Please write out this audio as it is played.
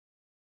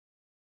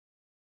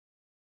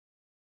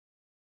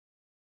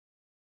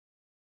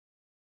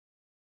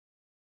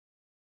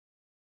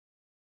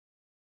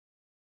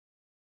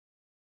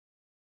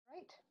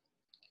Great.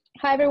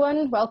 Hi,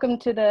 everyone. Welcome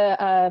to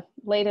the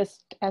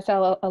latest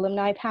SL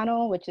Alumni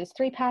panel, which is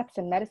 3 Paths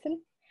in Medicine.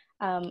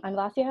 I'm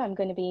Lasya. I'm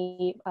going to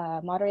be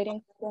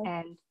moderating,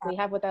 and we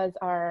have with us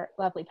our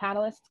lovely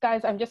panelists.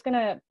 Guys, I'm just going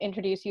to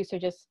introduce you, so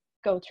just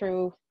go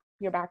through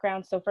your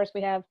background. So first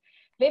we have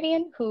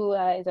Vivian, who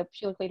is a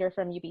Schulich leader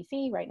from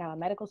UBC, right now a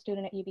medical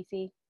student at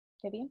UBC.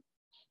 Vivian?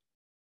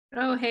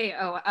 Oh, hey.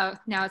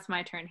 Now it's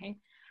my turn. Hey.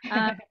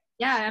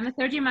 Yeah, I'm a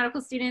third-year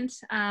medical student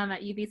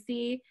at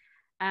UBC.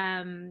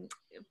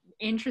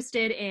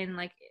 Interested in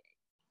like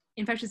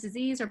infectious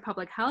disease or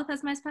public health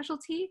as my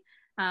specialty.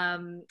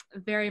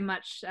 Very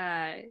much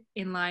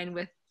in line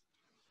with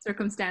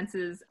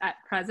circumstances at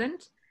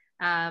present.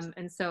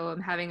 And so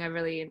I'm having a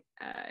really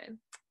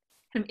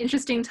kind of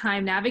interesting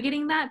time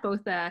navigating that,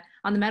 both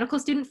on the medical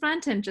student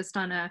front and just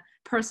on a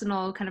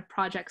personal kind of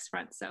projects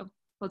front. So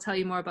we'll tell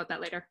you more about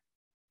that later.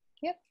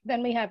 Yep.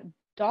 Then we have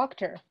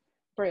Dr.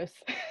 Bruce,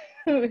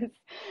 who is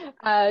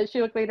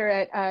Schulich leader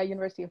at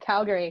University of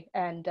Calgary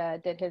and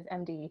did his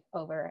MD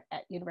over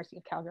at University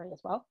of Calgary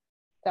as well.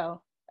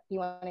 So you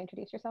want to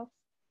introduce yourself?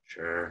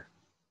 Sure.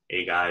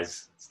 Hey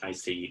guys, it's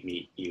nice to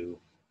meet you.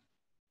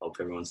 Hope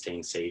everyone's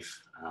staying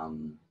safe.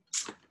 I'm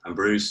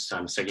Bruce.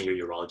 I'm a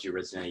second-year urology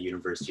resident at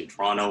University of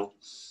Toronto.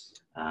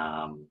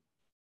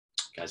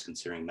 Guys,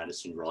 considering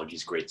medicine, urology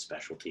is a great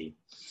specialty.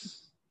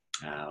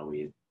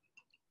 We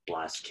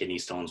blast kidney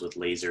stones with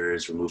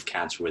lasers, remove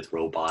cancer with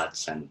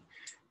robots, and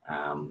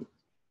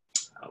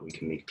we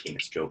can make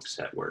penis jokes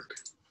at work.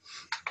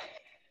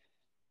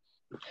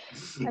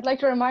 I'd like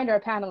to remind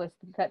our panelists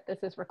that this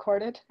is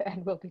recorded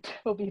and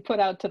will be put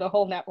out to the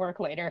whole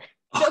network later.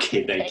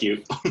 Okay, thank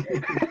you.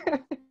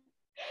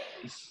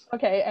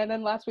 Okay, and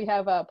then last we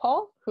have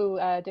Paul, who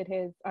did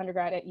his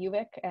undergrad at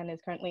UVic and is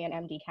currently an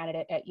MD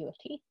candidate at U of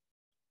T.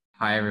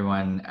 Hi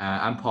everyone,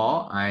 I'm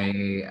Paul.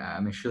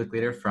 I'm a Schulich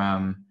leader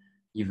from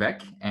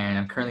UVic, and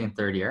I'm currently in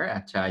third year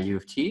at U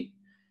of T.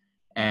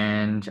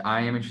 And I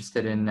am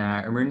interested in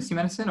emergency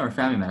medicine or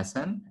family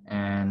medicine,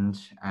 and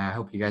I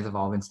hope you guys have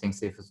all been staying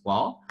safe as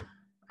well.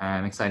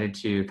 I'm excited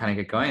to kind of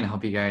get going. I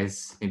hope you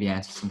guys maybe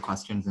answer some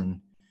questions and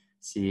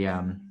see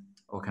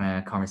what kind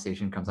of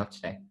conversation comes up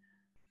today.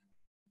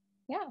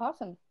 Yeah,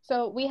 awesome.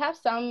 So we have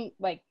some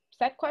like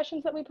set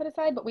questions that we put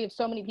aside, but we have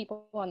so many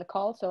people on the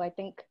call, so I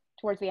think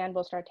towards the end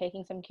we'll start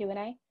taking some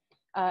Q&A.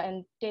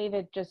 And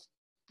David, just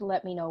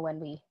let me know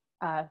when we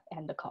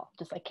end the call.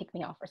 Just like kick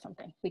me off or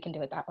something. We can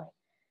do it that way.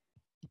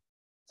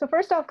 So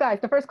first off, guys,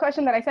 the first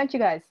question that I sent you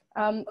guys,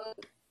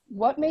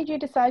 what made you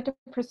decide to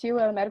pursue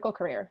a medical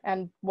career,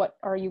 and what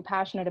are you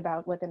passionate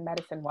about within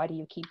medicine? Why do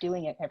you keep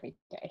doing it every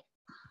day?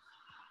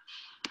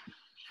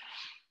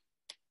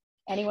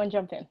 Anyone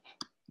jump in?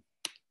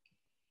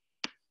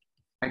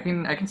 I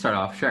can start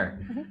off, sure.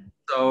 Mm-hmm.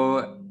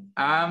 So,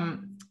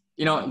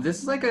 you know, this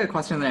is like a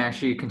question that I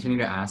actually continue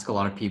to ask a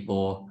lot of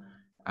people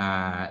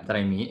that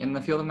I meet in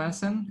the field of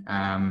medicine,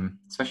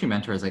 especially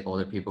mentors like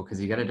older people, because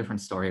you get a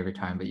different story every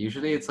time, but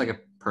usually it's like a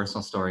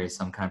personal story,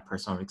 some kind of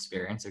personal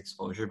experience,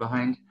 exposure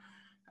behind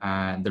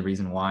the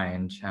reason why.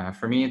 And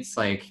for me, it's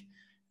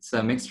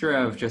a mixture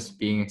of just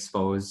being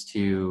exposed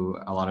to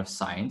a lot of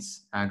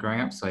science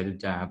growing up. So I did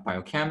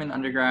biochem in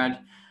undergrad.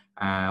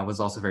 Was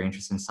also very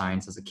interested in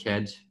science as a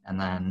kid. And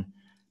then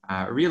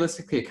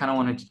realistically, I kind of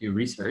wanted to do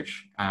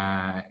research,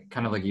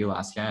 kind of like you,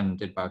 Lasya, and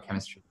did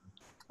biochemistry.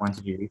 Wanted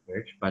to do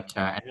research, but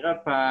ended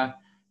up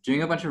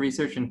doing a bunch of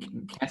research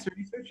in cancer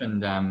research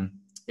and,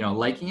 you know,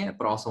 liking it,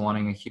 but also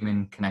wanting a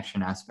human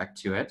connection aspect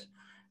to it.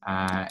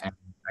 And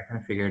I kind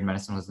of figured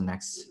medicine was the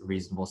next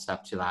reasonable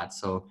step to that.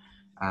 So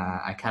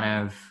I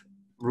kind of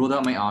ruled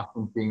out my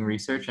options doing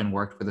research and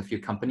worked with a few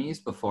companies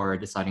before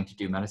deciding to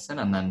do medicine.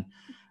 And then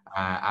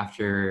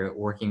after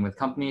working with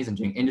companies and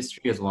doing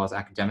industry as well as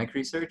academic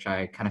research,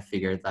 I kind of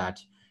figured that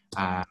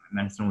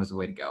medicine was the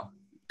way to go.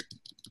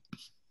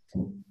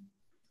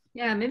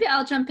 Yeah, maybe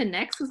I'll jump in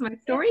next because my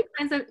story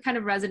kind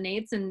of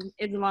resonates and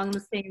is along the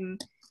same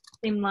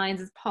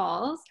lines as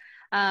Paul's.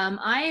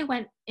 I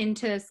went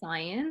into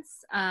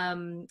science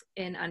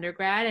in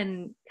undergrad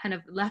and kind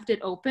of left it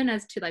open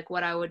as to like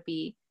what I would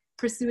be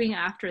pursuing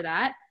after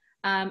that.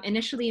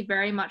 Initially,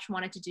 very much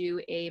wanted to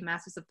do a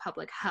Master's of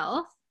Public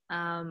Health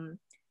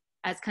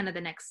as kind of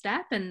the next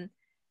step, and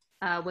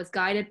was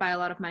guided by a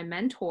lot of my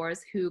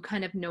mentors who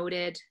kind of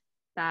noted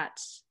that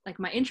like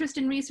my interest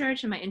in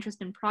research and my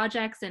interest in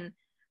projects and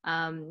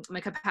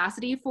my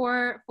capacity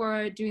for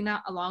doing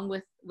that along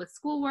with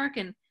schoolwork,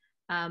 and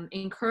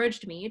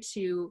encouraged me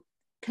to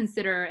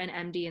consider an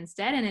MD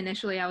instead. And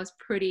initially I was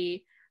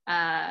pretty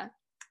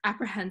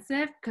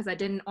apprehensive because I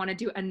didn't want to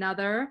do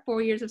another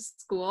 4 years of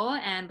school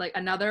and like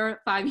another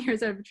 5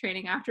 years of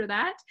training after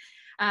that.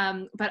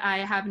 But I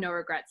have no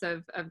regrets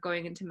of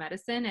going into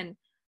medicine, and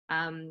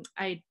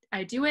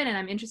I do it, and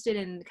I'm interested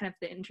in kind of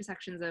the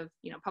intersections of,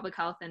 you know, public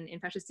health and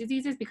infectious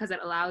diseases because it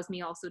allows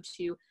me also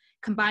to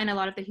combine a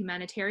lot of the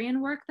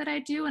humanitarian work that I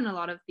do and a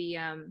lot of the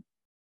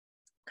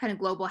kind of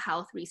global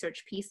health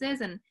research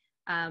pieces, and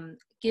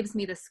gives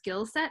me the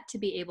skill set to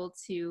be able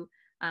to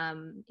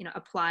you know,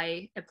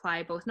 apply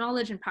both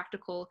knowledge and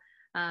practical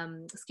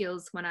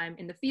skills when I'm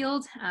in the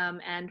field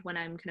and when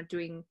I'm kind of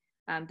doing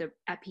the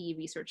epi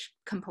research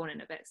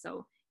component of it.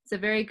 So it's a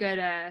very good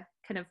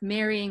kind of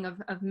marrying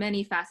of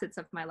many facets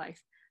of my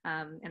life.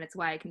 And it's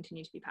why I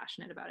continue to be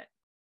passionate about it.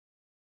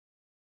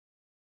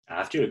 I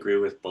have to agree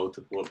with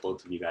what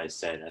both of you guys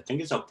said. I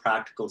think it's a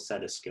practical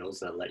set of skills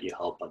that let you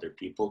help other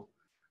people,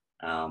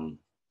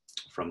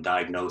 from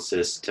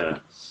diagnosis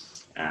to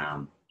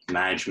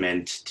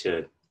management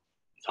to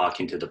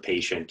talking to the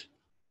patient.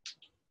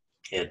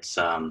 It's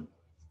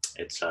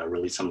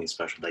really something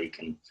special that you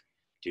can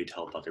do to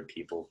help other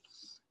people,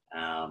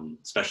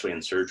 especially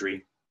in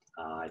surgery.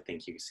 I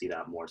think you see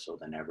that more so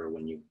than ever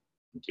when you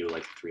do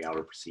like a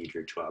 3-hour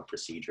procedure, 2-hour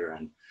procedure,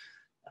 and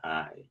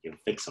you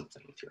fix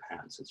something with your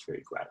hands. It's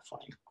very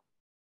gratifying.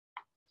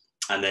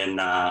 And then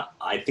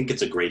I think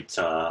it's a great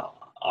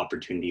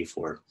opportunity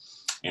for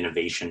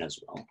innovation as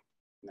well,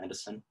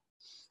 medicine.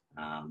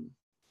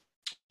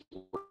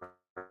 You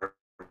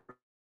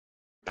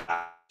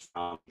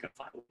can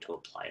find a way to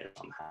apply it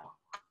somehow,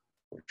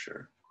 for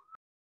sure.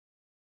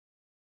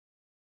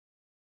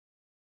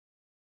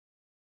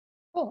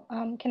 Cool.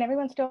 Can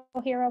everyone still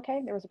hear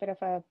okay? There was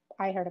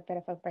I heard a bit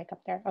of a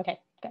breakup there. Okay,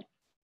 good.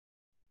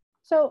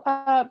 So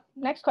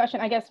next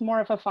question, I guess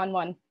more of a fun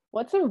one.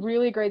 What's a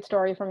really great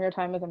story from your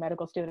time as a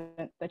medical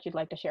student that you'd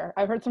like to share?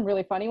 I've heard some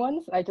really funny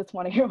ones. I just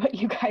want to hear what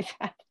you guys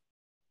have.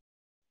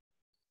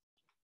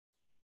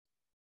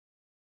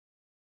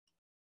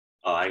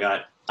 Oh,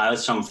 I have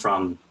some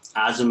from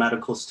as a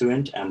medical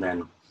student and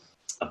then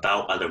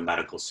about other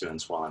medical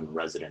students while I'm a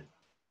resident.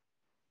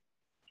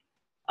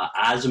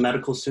 As a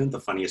medical student, the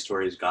funniest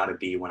story has got to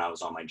be when I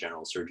was on my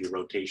general surgery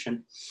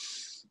rotation.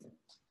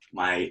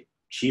 My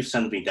chief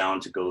sends me down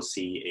to go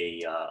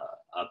see a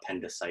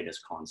appendicitis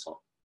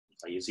consult.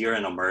 Like, his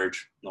urine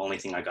emerged. The only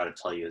thing I got to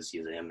tell you is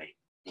he's an inmate,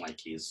 like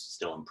he's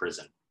still in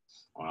prison.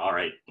 I'm like, all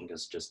right, I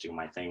guess just do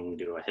my thing,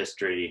 do a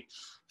history,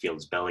 feel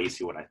his belly,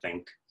 see what I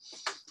think.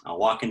 I'll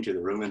walk into the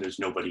room and there's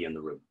nobody in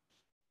the room,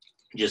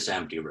 just an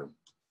empty room.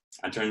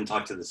 I turn and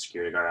talk to the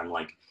security guard. I'm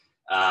like,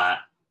 I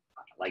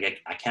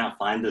can't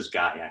find this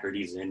guy. I heard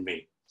he's an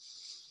inmate.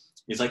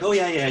 He's like, oh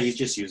yeah, he's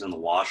just using the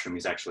washroom.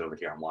 He's actually over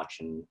here. I'm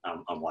watching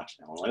now. I'm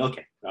like,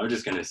 okay, I'm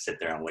just gonna sit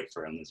there and wait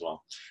for him as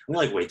well. We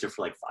like wait there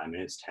for like 5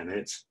 minutes, 10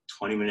 minutes,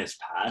 20 minutes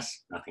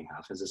pass. Nothing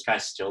happens. This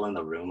guy's still in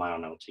the room. I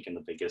don't know, taking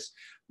the biggest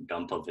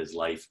dump of his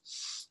life.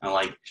 I'm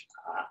like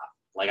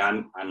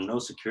I'm no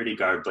security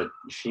guard, but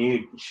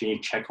she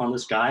check on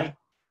this guy.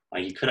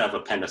 Like, he could have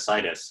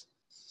appendicitis.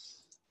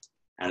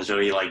 And so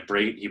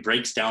he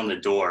breaks down the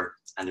door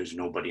and there's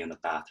nobody in the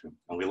bathroom.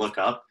 And we look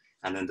up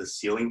and then the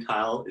ceiling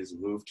tile is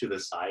moved to the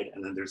side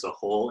and then there's a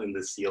hole in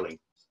the ceiling.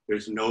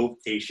 There's no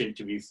patient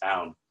to be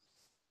found.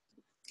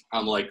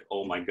 I'm like,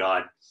 oh my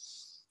God.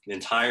 The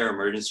entire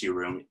emergency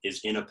room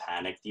is in a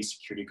panic. These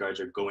security guards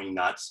are going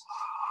nuts.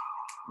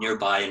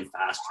 Nearby in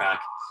fast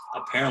track,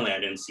 apparently I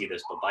didn't see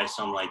this, but by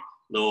some like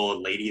little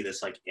old lady,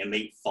 this like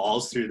inmate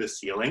falls through the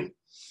ceiling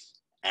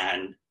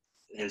and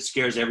it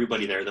scares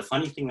everybody there. The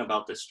funny thing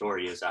about this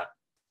story is that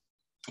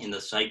in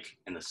the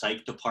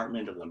psych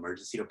department of the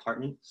emergency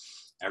department,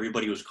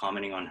 everybody was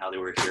commenting on how they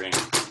were hearing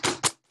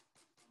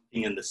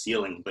in the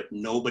ceiling, but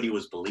nobody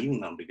was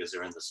believing them because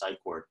they're in the psych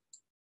ward.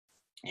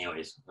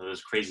 Anyways, it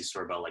was a crazy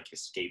story about like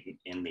escaped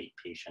inmate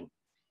patient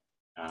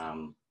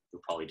who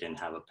probably didn't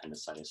have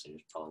appendicitis, so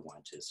he probably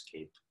wanted to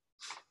escape.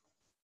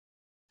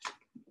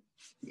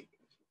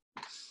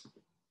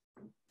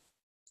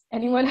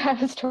 Anyone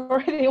have a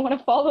story they want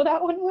to follow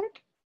that one, Mark?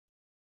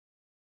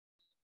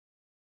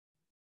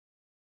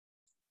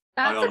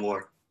 I got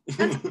more.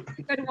 That's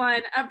a good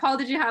one. Paul,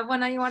 did you have one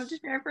that you wanted to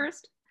share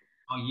first?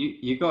 Oh,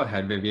 you go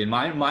ahead, Vivian.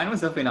 Mine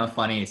was definitely not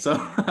funny. So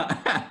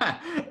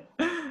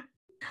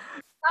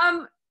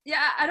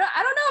yeah, I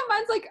don't know if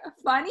mine's like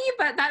funny,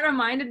 but that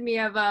reminded me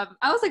of I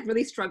was like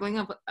really struggling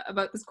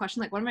about this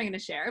question, like what am I going to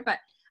share? But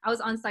I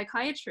was on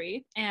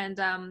psychiatry and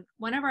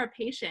one of our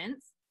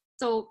patients,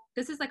 so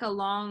this is like a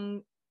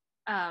long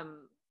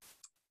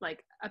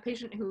like a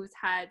patient who's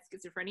had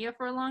schizophrenia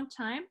for a long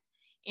time.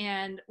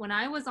 And when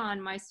I was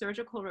on my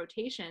surgical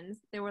rotations,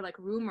 there were like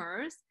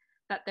rumors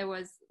that there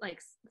was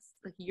like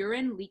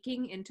urine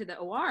leaking into the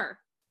OR.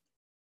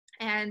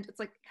 And it's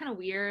like kind of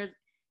weird,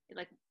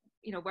 like,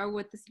 you know, where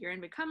would this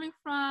urine be coming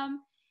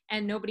from?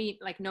 And nobody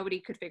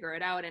could figure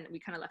it out. And we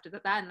kind of left it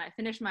at that. And I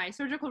finished my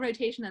surgical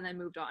rotation and then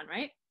moved on,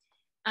 right?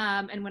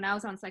 And when I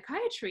was on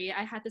psychiatry,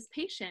 I had this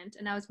patient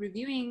and I was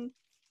reviewing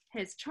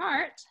his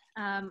chart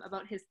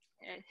about his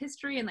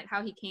history and like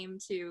how he came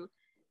to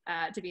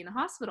be in the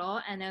hospital.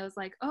 And I was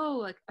like, oh,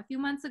 like a few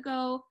months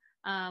ago,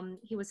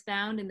 he was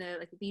found in the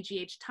like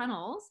VGH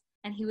tunnels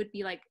and he would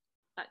be like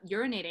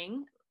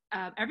urinating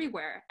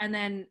everywhere. And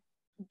then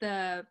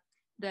the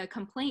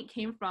complaint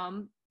came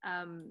from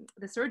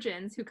the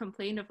surgeons who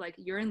complained of like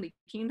urine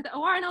leaking into the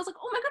OR. And I was like,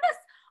 oh my goodness,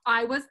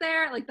 I was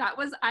there. Like that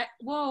was,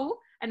 whoa.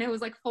 And it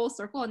was like full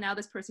circle. And now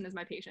this person is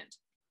my patient.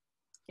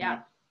 Yeah.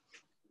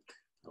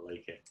 I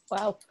like it.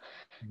 Wow.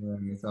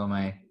 So am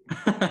I.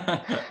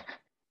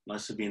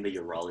 Must have been the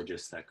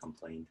urologist that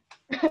complained.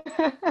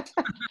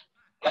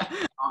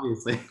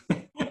 obviously.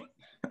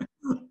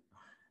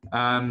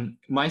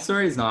 My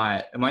story is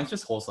not, mine's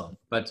just wholesome,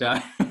 but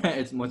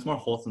it's much more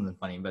wholesome than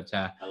funny. But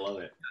I love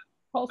it.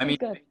 Wholesome is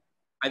good.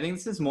 I think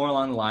this is more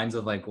along the lines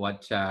of like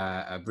what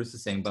Bruce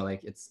is saying, but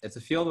like it's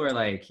a field where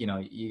like, you know,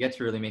 you get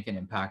to really make an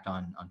impact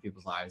on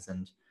people's lives.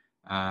 And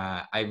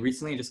I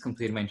recently just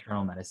completed my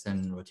internal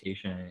medicine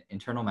rotation.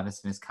 Internal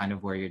medicine is kind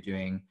of where you're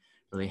doing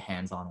really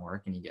hands-on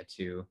work, and you get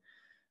to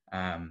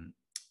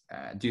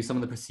do some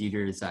of the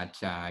procedures that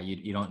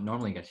you don't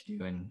normally get to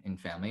do in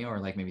family, or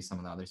like maybe some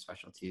of the other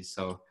specialties.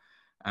 So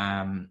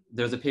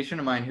there's a patient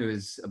of mine who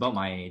is about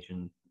my age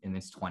and in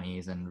his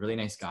 20s, and really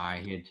nice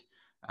guy. He had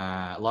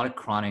a lot of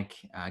chronic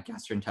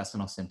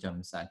gastrointestinal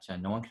symptoms that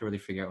no one could really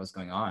figure out what was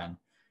going on.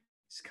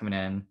 He's coming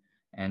in,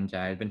 and it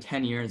had been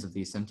 10 years of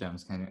these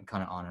symptoms, kind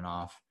of on and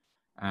off.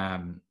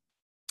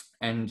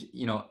 And,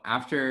 you know,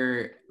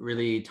 after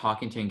really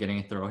talking to him and getting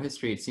a thorough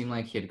history, it seemed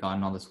like he had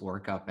gotten all this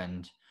workup.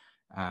 And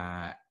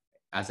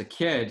as a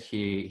kid,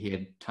 he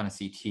had a ton of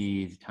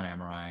CTs, a ton of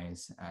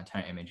MRIs, a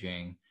ton of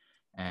imaging,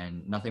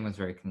 and nothing was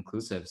very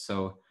conclusive.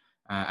 So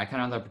I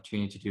kind of had the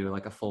opportunity to do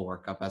like a full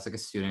workup. As like a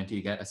student,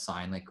 you get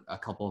assigned like a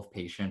couple of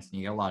patients, and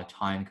you get a lot of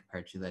time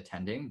compared to the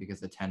attending,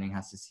 because the attending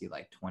has to see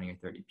like 20 or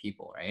 30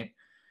 people, right?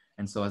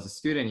 And so as a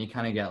student, you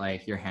kind of get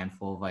like your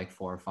handful of like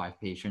 4 or 5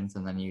 patients,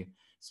 and then you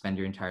spend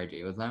your entire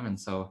day with them. And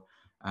so,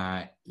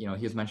 you know,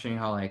 he was mentioning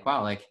how like,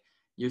 wow, like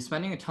you're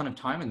spending a ton of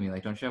time with me.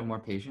 Like, don't you have more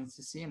patients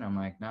to see? And I'm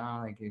like, no,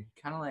 like you're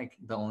kind of like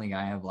the only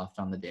guy I have left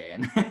on the day.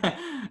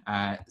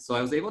 And so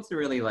I was able to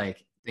really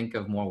like think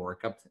of more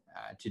workup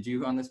to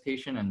do on this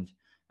patient, and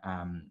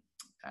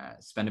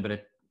spend a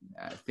bit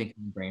of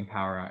thinking brain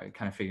power,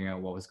 kind of figuring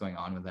out what was going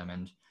on with them.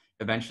 And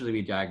eventually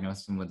we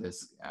diagnosed him with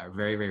this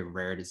very, very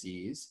rare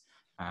disease.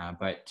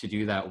 But to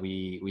do that,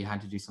 we had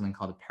to do something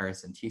called a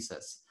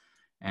paracentesis.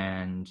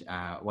 And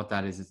what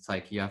that is, it's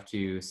like you have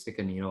to stick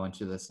a needle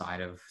into the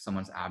side of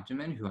someone's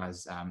abdomen who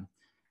has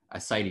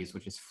ascites,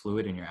 which is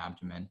fluid in your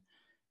abdomen.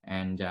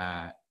 And,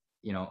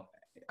 you know,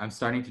 I'm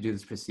starting to do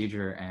this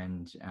procedure,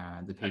 and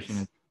the patient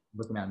is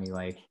looking at me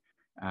like,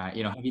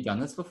 you know, have you done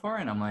this before?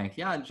 And I'm like,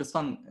 yeah, just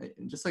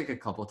like a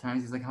couple of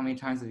times. He's like, how many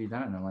times have you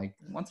done it? And I'm like,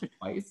 once or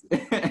twice.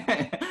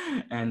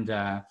 And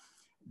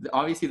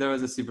obviously there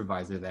was a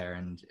supervisor there,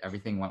 and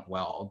everything went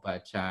well.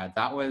 But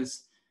that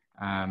was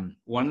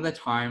one of the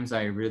times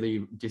I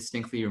really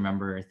distinctly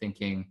remember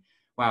thinking,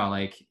 wow,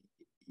 like,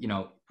 you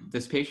know,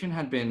 this patient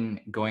had been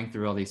going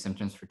through all these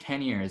symptoms for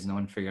 10 years. No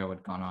one figured out what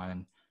had gone on.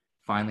 And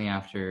finally,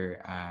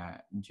 after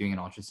doing an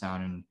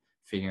ultrasound and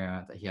figuring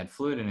out that he had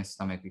fluid in his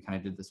stomach, we kind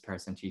of did this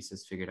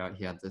paracentesis, figured out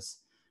he had this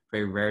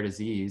very rare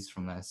disease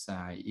from this.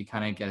 You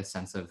kind of get a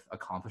sense of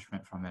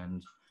accomplishment from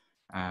it,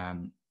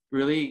 and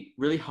really,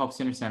 really helps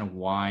you understand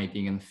why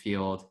being in the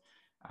field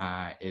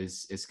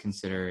is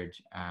considered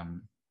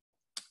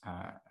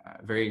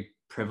very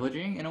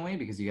privileging in a way,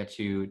 because you get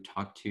to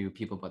talk to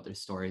people about their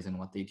stories and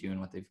what they do and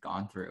what they've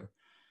gone through.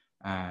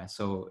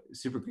 So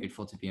super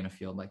grateful to be in a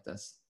field like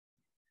this.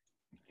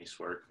 Nice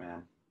work,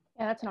 man.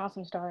 Yeah, that's an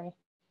awesome story.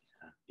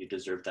 You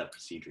deserve that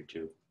procedure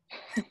too.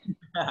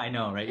 I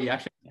know, right? You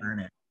actually earn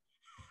it.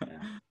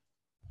 Yeah.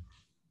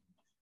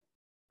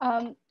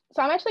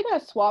 So I'm actually going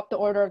to swap the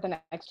order of the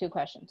next 2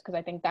 questions, because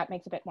I think that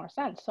makes a bit more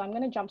sense. So I'm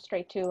going to jump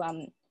straight to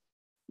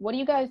what do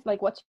you guys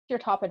like? What's your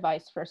top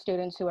advice for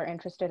students who are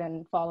interested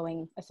in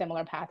following a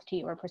similar path to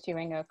you or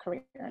pursuing a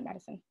career in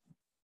medicine?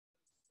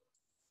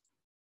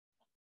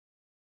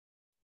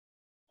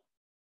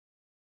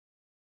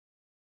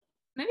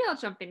 Maybe I'll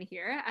jump in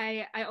here.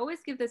 I always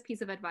give this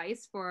piece of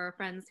advice for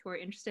friends who are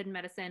interested in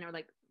medicine, or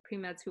like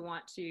pre-meds who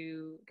want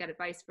to get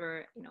advice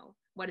for, you know,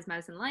 what is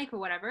medicine like or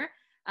whatever.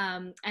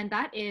 And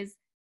that is,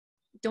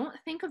 don't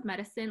think of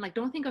medicine, like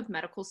don't think of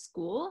medical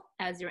school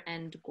as your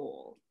end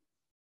goal.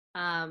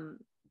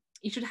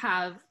 You should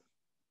have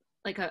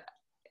like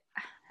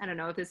I don't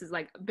know if this is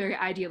like very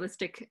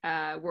idealistic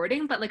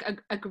wording, but like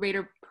a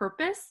greater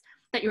purpose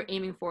that you're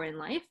aiming for in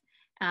life,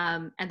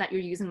 and that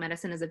you're using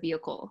medicine as a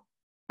vehicle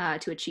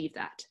to achieve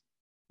that.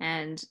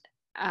 And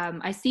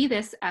I see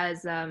this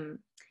as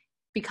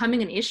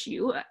becoming an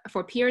issue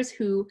for peers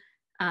who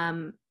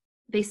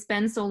they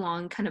spend so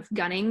long kind of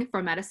gunning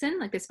for medicine.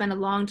 Like they spend a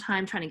long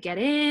time trying to get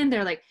in.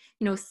 They're like,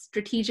 you know,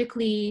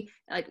 strategically,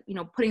 like, you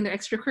know, putting their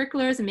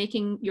extracurriculars and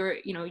making your,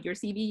 you know, your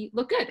CV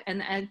look good.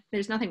 And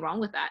there's nothing wrong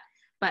with that.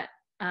 But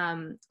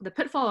the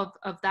pitfall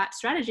of that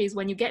strategy is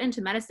when you get into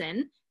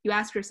medicine, you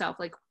ask yourself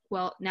like,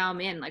 well, now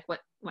I'm in, like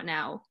what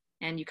now?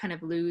 And you kind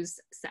of lose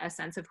a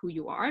sense of who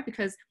you are,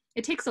 because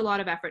it takes a lot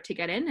of effort to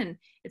get in, and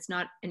it's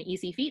not an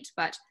easy feat.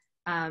 But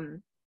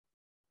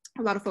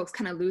a lot of folks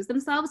kind of lose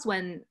themselves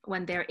when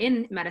they're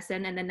in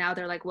medicine, and then now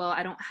they're like, well,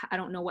 I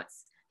don't know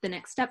what's the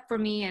next step for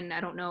me, and I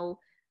don't know,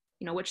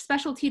 you know, which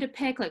specialty to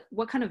pick. Like,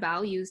 what kind of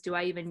values do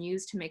I even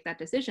use to make that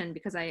decision?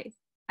 Because I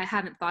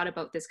haven't thought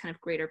about this kind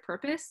of greater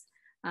purpose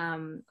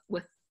of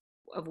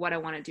what I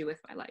want to do with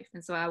my life.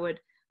 And so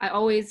I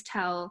always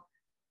tell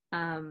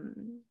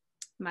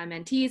my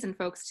mentees and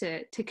folks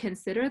to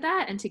consider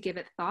that, and to give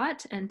it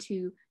thought, and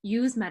to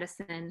use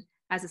medicine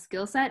as a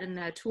skill set in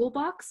the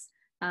toolbox,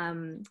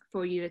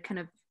 for you to kind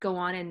of go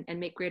on and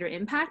make greater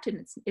impact,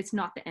 and it's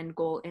not the end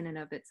goal in and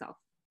of itself.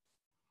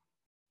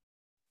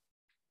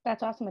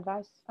 That's awesome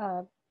advice.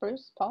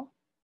 Bruce, Paul?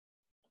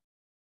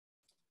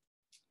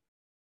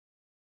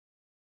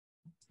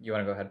 You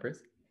want to go ahead, Bruce?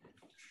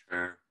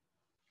 Sure.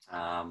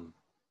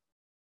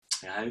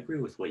 Yeah, I agree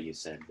with what you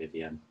said,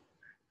 Vivian.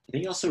 I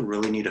think you also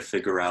really need to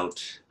figure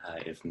out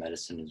if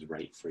medicine is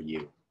right for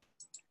you.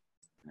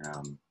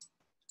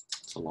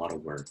 It's a lot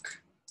of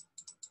work.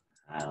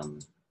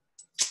 And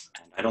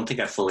I don't think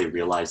I fully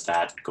realized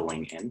that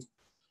going in.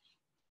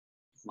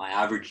 My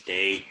average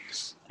day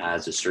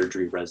as a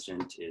surgery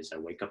resident is I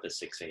wake up at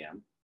 6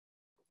 a.m.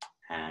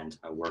 and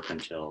I work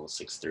until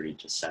 6:30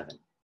 to 7.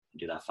 I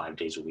do that 5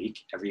 days a week.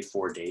 Every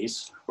 4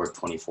 days, I work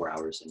 24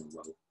 hours in a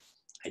row.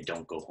 I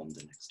don't go home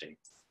the next day.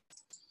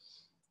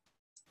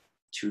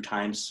 2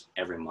 times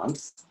every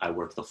month, I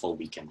work the full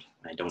weekend.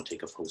 I don't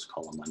take a post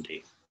call on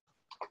Monday.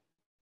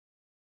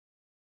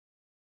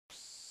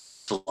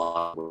 It's a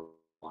lot of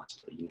work.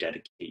 You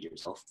dedicate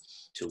yourself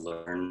to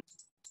learn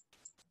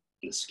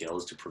the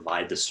skills to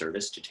provide the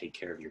service to take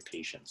care of your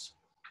patients.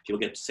 People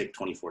get sick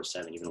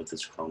 24/7, even with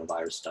this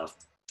coronavirus stuff.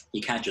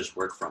 You can't just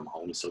work from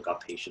home. You still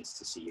got patients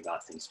to see, you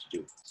got things to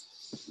do.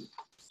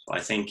 So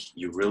I think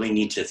you really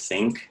need to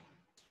think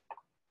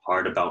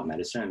hard about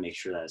medicine and make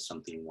sure that it's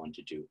something you want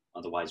to do.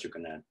 Otherwise, you're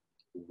gonna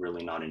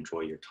really not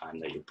enjoy your time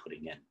that you're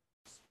putting in.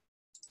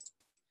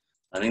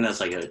 I think that's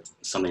like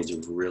something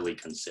to really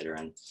consider.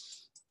 And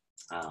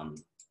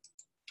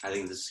I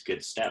think this is a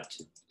good step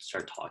to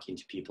start talking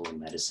to people in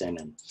medicine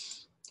and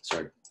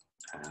start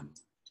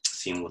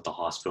seeing what the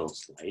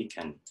hospital's like,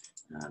 and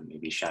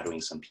maybe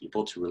shadowing some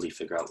people to really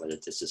figure out whether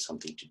this is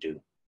something to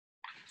do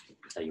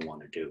that you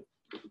want to do.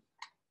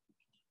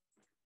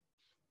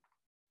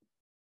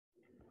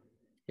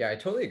 Yeah, I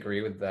totally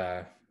agree with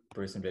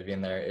Bruce and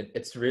Vivian there.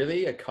 It's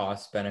really a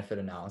cost-benefit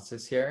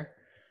analysis here.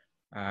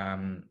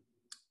 The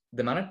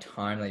amount of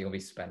time that you'll be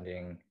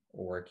spending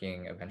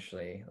working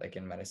eventually, like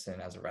in medicine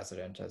as a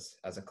resident,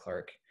 as a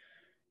clerk,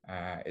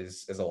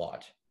 is a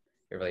lot.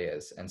 It really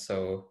is. And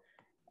so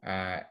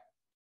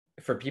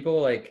for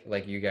people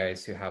like you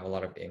guys who have a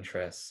lot of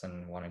interests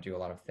and want to do a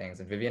lot of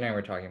things, and Vivian and I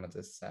were talking about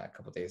this a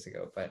couple of days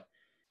ago, but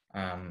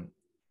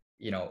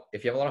you know,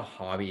 if you have a lot of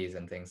hobbies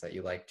and things that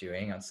you like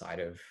doing outside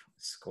of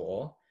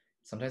school,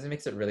 sometimes it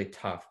makes it really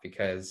tough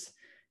because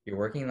you're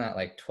working that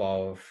like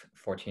 12,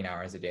 14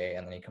 hours a day,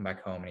 and then you come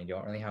back home and you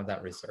don't really have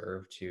that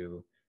reserve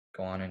to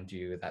go on and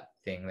do that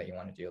thing that you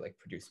want to do, like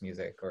produce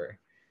music or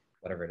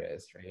whatever it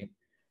is,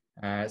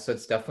 right? So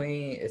it's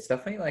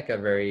definitely like a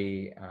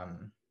very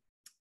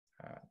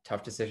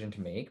tough decision to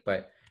make,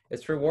 but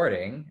it's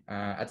rewarding.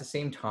 At the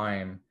same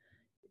time,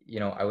 you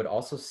know, I would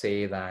also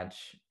say that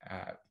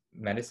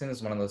medicine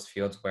is one of those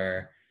fields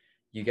where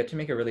you get to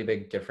make a really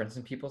big difference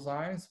in people's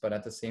lives, but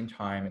at the same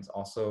time, it's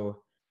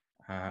also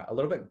a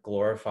little bit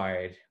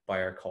glorified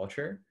by our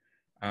culture,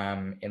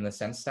 in the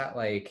sense that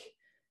like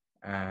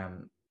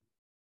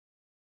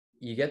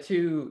you get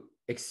to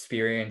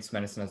experience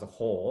medicine as a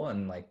whole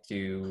and like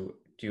do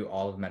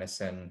all of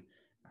medicine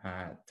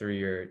through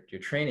your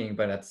training,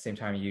 but at the same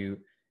time you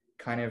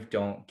kind of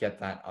don't get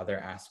that other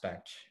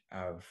aspect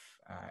of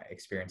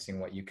experiencing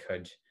what you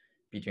could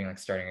be doing, like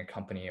starting a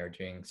company or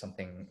doing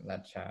something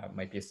that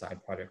might be a side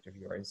project of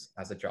yours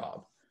as a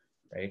job,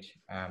 right?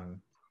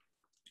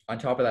 On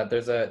top of that,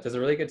 there's a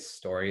really good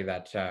story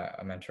that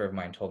a mentor of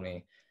mine told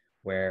me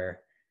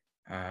where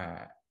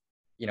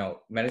you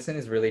know, medicine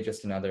is really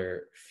just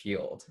another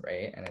field,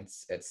 right? And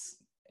it's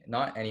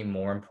not any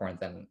more important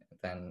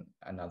than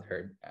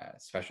another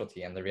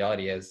specialty. And the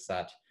reality is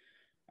that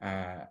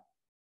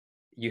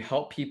you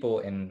help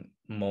people in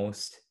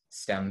most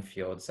STEM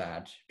fields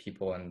that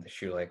people in the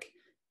Schulich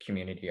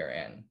community are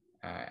in,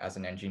 as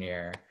an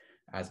engineer,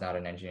 as not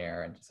an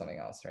engineer, and something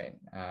else, right?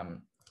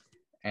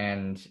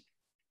 And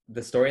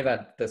the story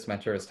that this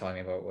mentor was telling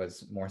me about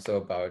was more so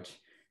about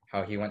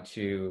how he went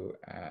to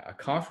a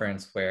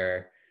conference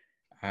where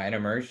an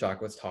Emerge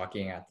doc was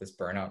talking at this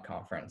burnout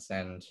conference,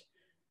 and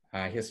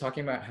he was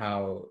talking about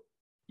how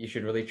you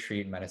should really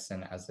treat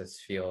medicine as this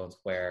field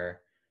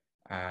where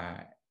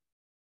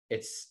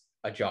it's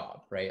a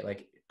job, right?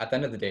 Like at the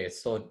end of the day, it's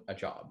still a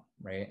job,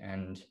 right?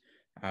 And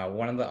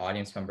one of the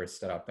audience members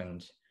stood up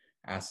and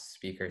asked the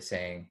speaker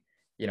saying,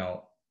 you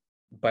know,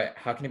 but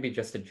how can it be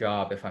just a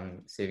job if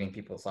I'm saving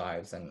people's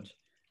lives and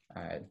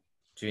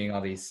doing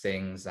all these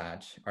things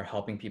that are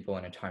helping people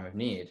in a time of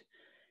need?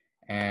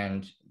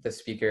 And the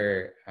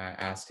speaker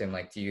asked him,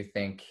 like, do you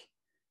think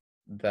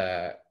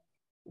the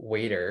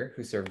waiter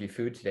who served you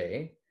food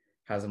today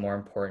has a more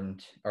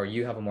important, or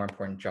you have a more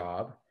important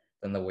job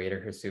than the waiter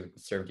who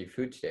served you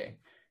food today?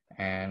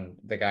 And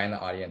the guy in the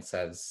audience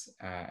says,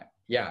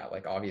 yeah,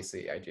 like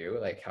obviously I do.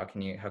 Like, how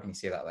can you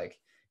say that? Like,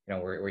 you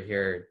know, we're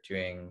here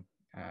doing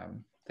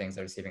things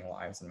that are saving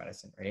lives in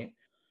medicine, right?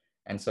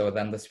 And so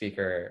then the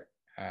speaker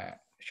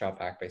shot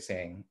back by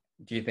saying,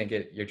 do you think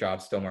your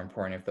job's still more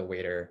important if the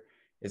waiter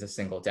is a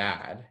single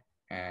dad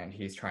and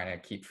he's trying to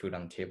keep food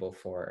on the table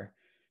for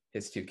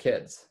his 2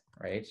 kids,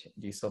 right?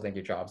 Do you still think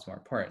your job's more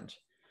important?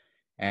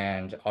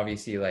 And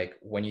obviously, like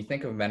when you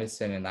think of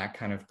medicine in that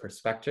kind of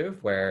perspective,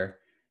 where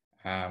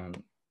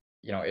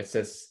it's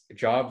this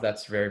job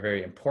that's very,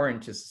 very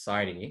important to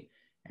society.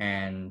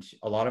 And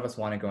a lot of us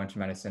want to go into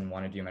medicine,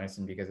 want to do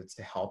medicine because it's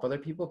to help other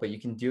people, but you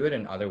can do it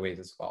in other ways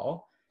as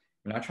well.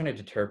 I'm not trying to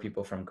deter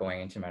people from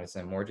going into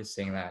medicine, more just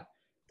saying that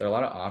there are a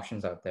lot of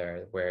options out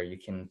there where you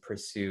can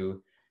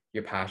pursue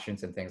your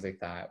passions and things like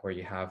that, where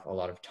you have a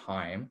lot of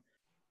time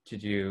to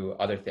do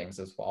other things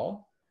as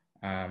well.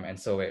 And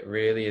so it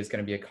really is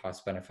going to be a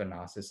cost benefit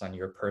analysis on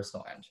your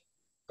personal end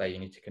that you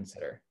need to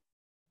consider.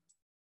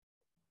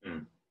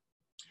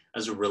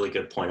 That's a really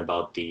good point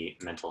about the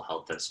mental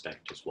health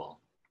aspect as well.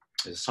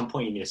 At some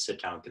point, you need to sit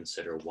down and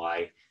consider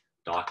why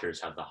doctors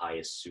have the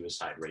highest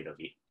suicide rate of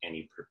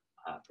any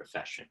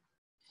profession,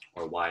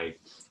 or why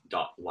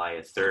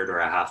a third or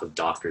a half of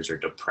doctors are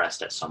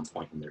depressed at some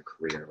point in their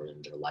career or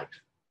in their life.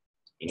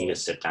 You need to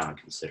sit down and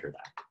consider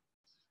that.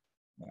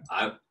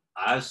 Yeah.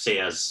 I would say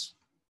as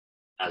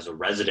a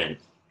resident,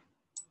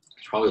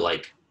 it's probably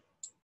like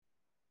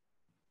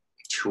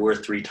 2 or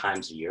 3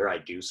 times a year I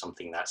do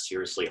something that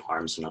seriously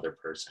harms another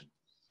person.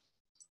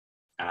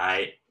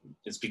 And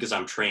it's because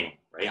I'm training,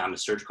 right? I'm a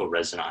surgical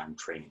resident, I'm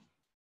training.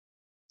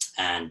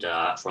 And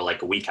for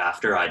like a week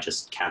after, I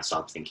just can't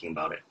stop thinking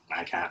about it.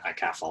 I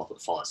can't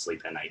fall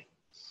asleep at night.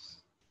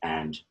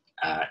 And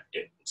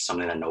it's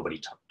something that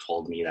nobody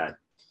told me that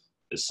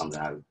is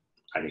something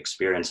I'd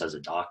experienced as a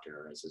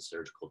doctor or as a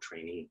surgical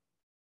trainee.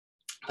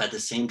 But at the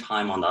same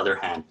time, on the other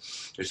hand,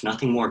 there's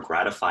nothing more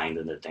gratifying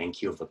than the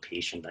thank you of a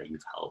patient that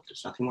you've helped.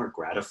 There's nothing more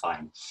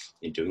gratifying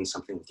than doing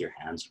something with your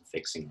hands and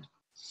fixing it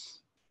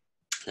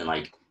than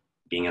like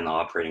being in the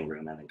operating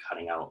room and then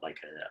cutting out like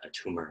a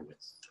tumor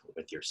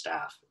with your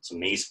staff. It's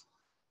amazing.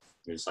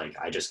 It's like,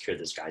 I just cured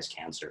this guy's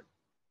cancer.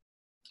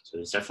 So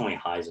there's definitely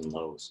highs and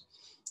lows.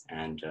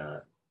 And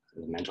the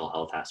mental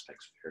health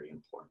aspect is very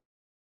important.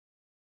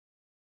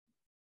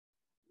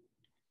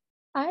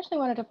 I actually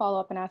wanted to follow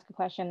up and ask a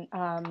question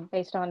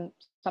based on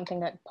something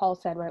that Paul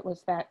said, where it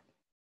was that,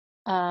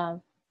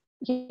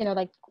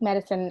 like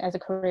medicine as a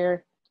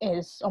career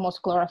is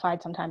almost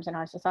glorified sometimes in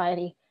our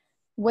society.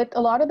 With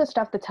a lot of the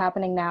stuff that's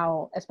happening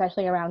now,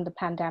 especially around the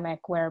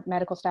pandemic, where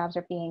medical staffs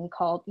are being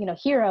called,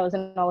 heroes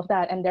and all of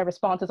that, and their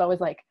response is always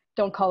like,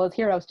 don't call us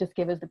heroes, just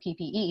give us the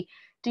PPE.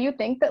 Do you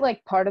think that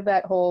like part of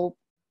that whole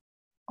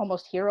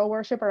almost hero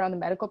worship around the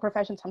medical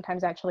profession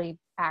sometimes actually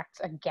acts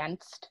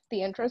against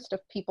the interest of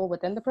people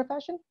within the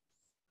profession?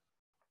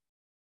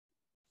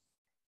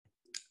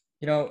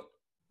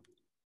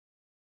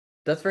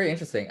 That's very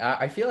interesting.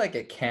 I feel like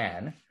it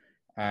can.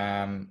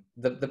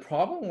 The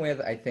problem with,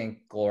 I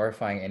think,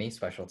 glorifying any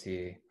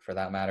specialty for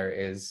that matter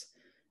is,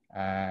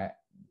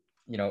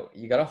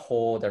 you got to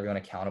hold everyone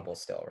accountable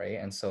still, right?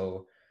 And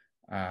so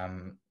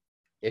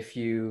if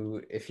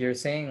you're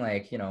saying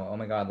like, oh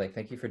my God, like,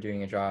 thank you for doing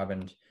your job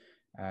and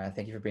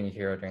thank you for being a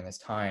hero during this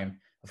time.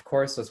 Of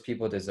course, those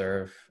people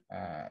deserve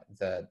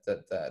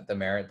the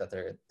merit that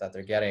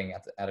they're getting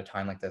at a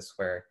time like this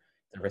where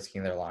they're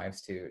risking their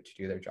lives to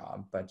do their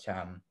job. But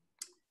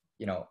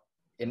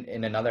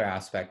in another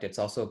aspect, it's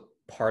also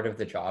part of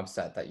the job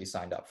set that you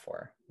signed up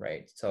for,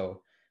 right?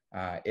 So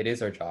it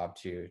is our job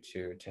to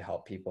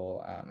help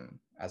people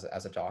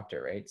as a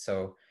doctor, right?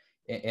 So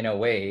in a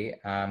way,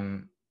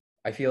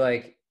 I feel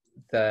like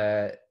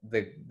the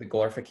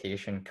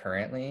glorification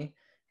currently,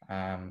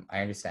 I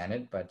understand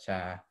it, but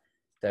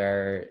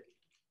there's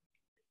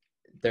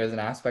an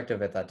aspect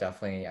of it that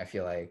definitely I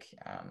feel like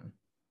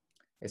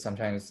is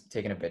sometimes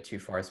taken a bit too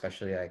far,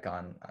 especially like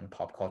on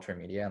pop culture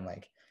media, and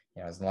like,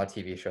 there's a lot of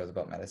TV shows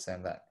about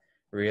medicine that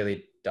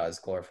really does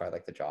glorify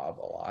like the job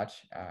a lot,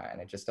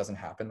 and it just doesn't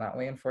happen that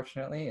way,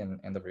 unfortunately,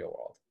 in the real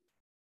world.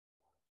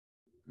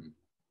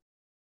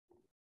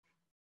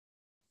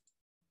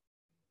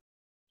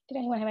 Did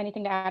anyone have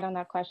anything to add on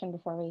that question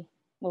before we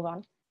move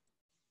on?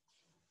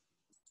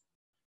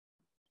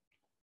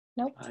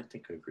 Nope. I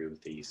think I agree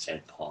with what you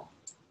said, Paul.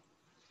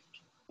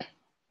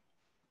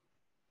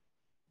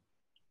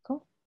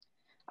 Cool.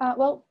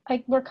 Well,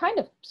 we're kind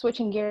of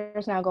switching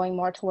gears now, going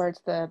more towards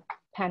the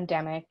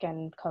pandemic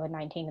and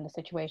COVID-19 and the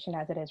situation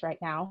as it is right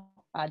now.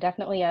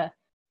 Definitely I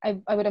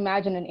would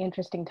imagine an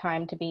interesting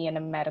time to be in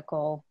a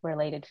medical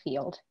related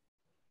field.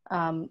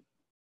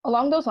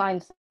 Along those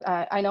lines,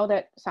 I know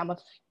that some of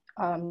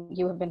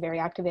you have been very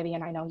active,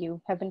 Vivian. I know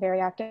you have been very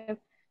active.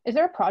 Is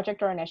there a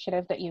project or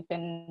initiative that you've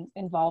been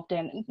involved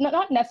in,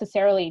 not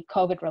necessarily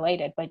COVID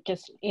related, but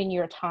just in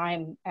your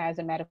time as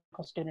a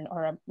medical student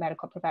or a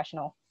medical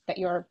professional that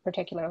you're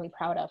particularly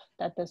proud of,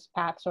 that this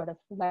path sort of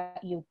let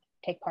you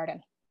take part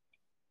in?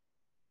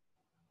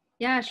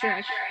 Yeah, sure.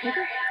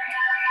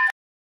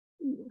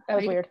 That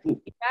was weird.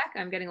 Feedback?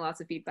 I'm getting lots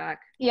of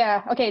feedback.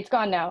 Yeah, okay, it's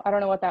gone now. I don't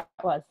know what that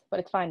was,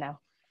 but it's fine now.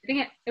 I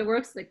think it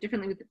works like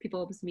differently with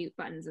people with mute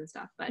buttons and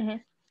stuff, but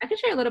I can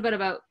share a little bit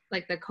about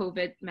like the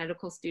COVID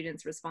medical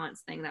students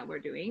response thing that we're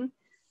doing.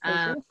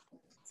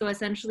 So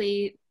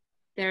essentially,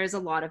 there's a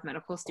lot of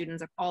medical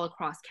students all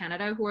across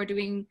Canada who are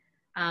doing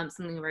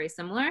something very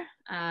similar.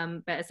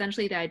 But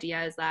essentially the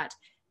idea is that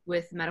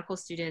with medical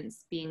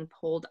students being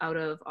pulled out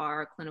of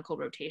our clinical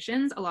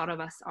rotations, a lot of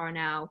us are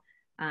now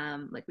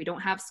like we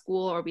don't have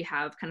school, or we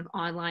have kind of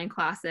online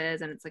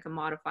classes, and it's like a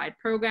modified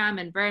program,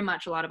 and very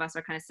much a lot of us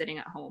are kind of sitting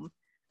at home,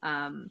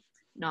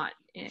 not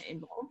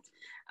involved.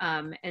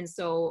 And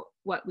so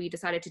what we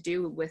decided to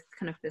do with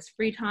kind of this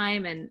free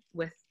time and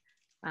with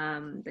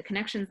the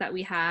connections that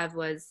we have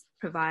was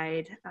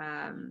provide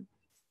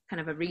kind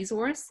of a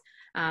resource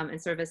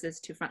and services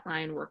to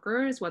frontline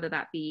workers, whether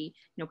that be,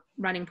 you know,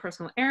 running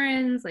personal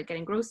errands, like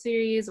getting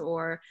groceries,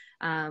 or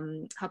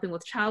helping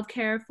with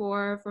childcare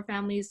for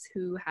families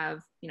who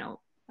have, you know,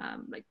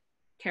 like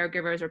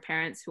caregivers or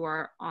parents who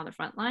are on the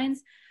front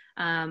lines,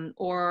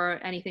 or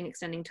anything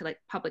extending to like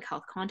public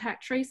health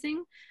contact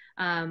tracing.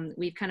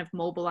 We've kind of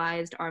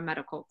mobilized our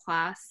medical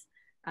class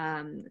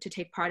to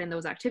take part in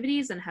those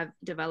activities, and have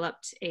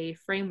developed a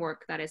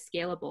framework that is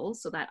scalable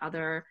so that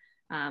other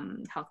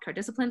healthcare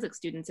disciplines, like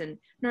students in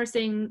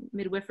nursing,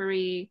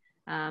 midwifery,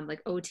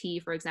 like OT,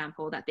 for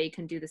example, that they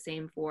can do the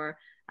same for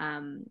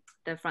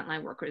the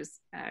frontline workers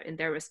in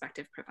their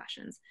respective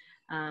professions.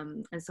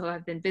 And so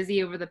I've been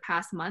busy over the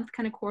past month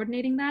kind of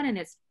coordinating that, and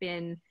it's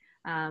been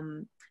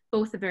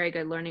both a very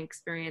good learning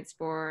experience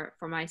for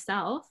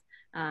myself,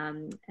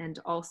 and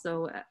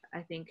also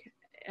I think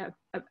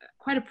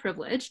quite a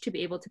privilege to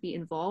be able to be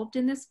involved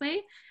in this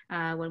way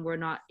when we're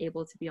not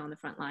able to be on the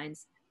front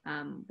lines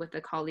with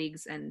the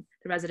colleagues and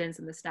the residents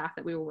and the staff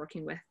that we were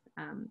working with,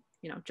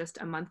 you know, just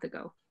a month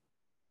ago.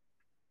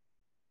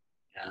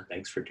 Yeah,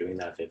 thanks for doing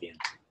that, Vivian.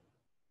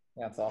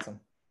 Yeah, that's awesome.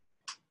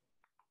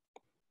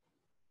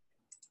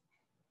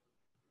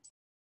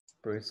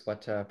 Bruce,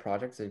 what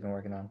projects have you been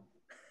working on?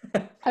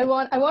 I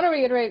want to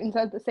reiterate and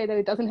say that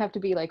it doesn't have to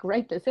be like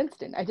right this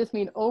instant. I just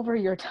mean over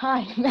your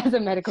time as a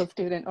medical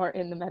student or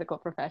in the medical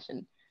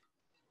profession.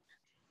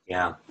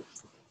 Yeah.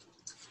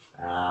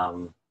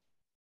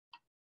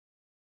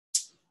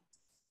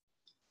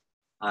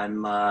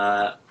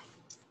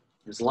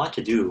 There's a lot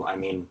to do. I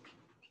mean,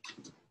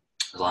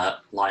 there's a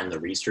lot in the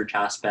research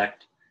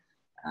aspect.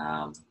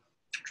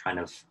 Trying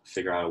to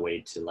figure out a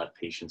way to let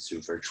patients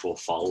do virtual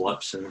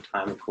follow-ups in the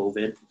time of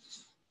COVID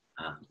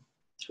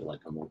through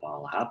like a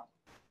mobile app.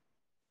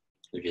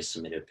 We just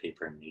submitted a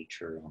paper in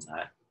Nature on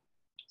that,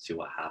 see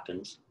what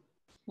happens.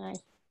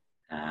 Nice.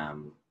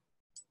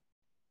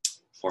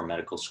 For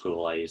medical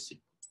school, I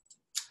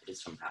did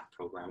some app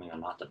programming.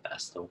 I'm not the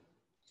best though.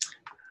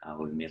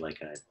 We made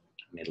like a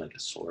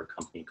solar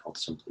company called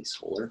Simply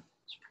Solar.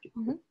 It's pretty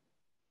cool.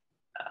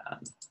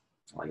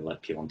 I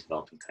let people in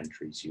developing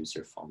countries use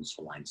their phones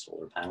to line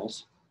solar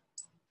panels.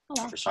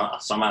 Oh, wow.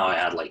 Somehow I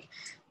had like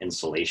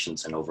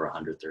installations in over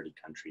 130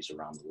 countries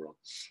around the world,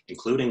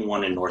 including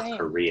one in North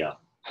Korea.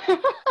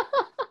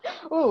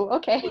 Oh,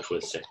 okay. Which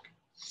was sick.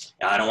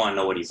 Yeah, I don't want to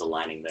know what he's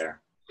aligning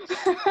there.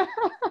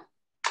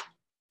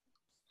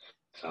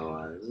 So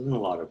there's a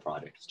lot of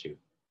projects too.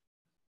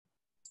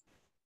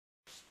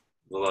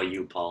 What about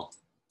you, Paul?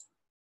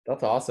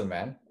 That's awesome,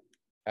 man.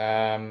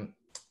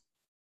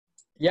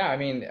 Yeah, I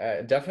mean,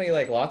 definitely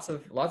like lots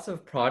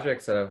of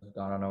projects that have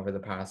gone on over the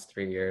past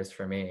 3 years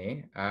for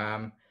me.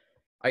 I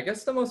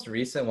guess the most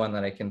recent one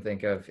that I can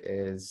think of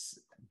is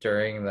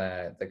during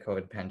the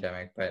COVID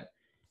pandemic, but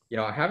you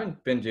know, I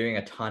haven't been doing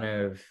a ton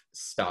of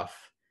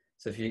stuff.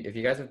 So if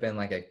you guys have been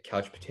like a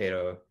couch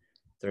potato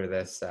through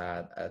this,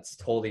 that's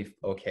totally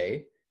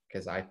okay,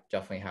 because I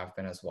definitely have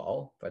been as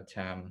well. But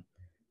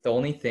the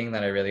only thing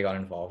that I really got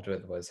involved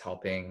with was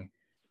helping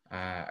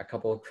a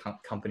couple of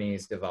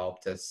companies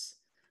develop this.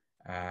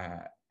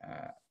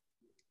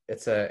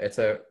 It's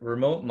a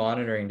remote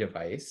monitoring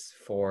device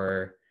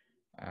for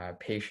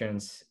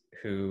patients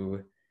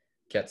who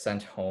get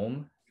sent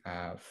home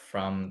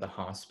from the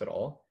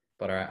hospital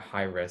but are at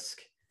high risk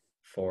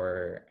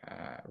for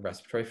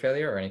respiratory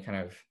failure or any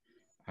kind of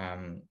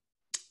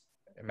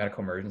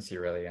medical emergency,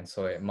 really. And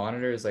so it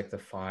monitors like the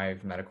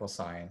 5 medical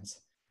signs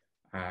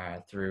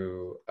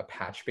through a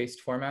patch-based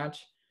format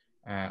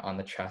on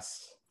the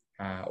chest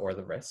or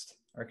the wrist,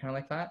 or kind of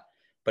like that.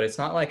 But it's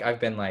not like I've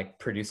been like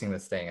producing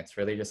this thing. It's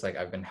really just like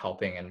I've been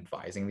helping and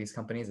advising these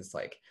companies. It's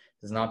like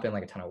there's not been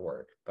like a ton of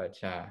work,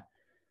 but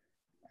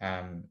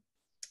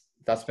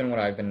that's been what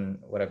I've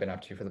been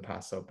up to for the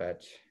past little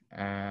bit.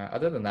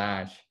 Other than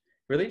that,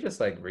 really just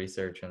like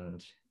research,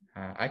 and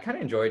I kind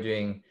of enjoy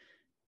doing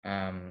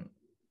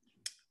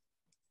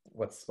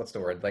what's the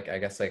word, like I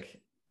guess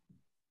like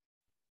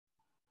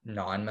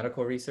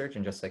non-medical research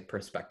and just like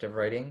perspective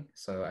writing.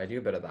 So I do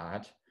a bit of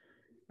that,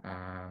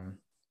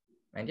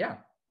 and yeah.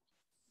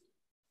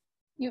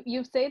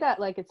 You say that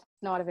like it's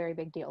not a very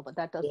big deal, but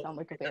that does sound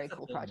like a very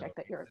cool project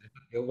that you're.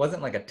 It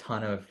wasn't like a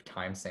ton of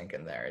time sink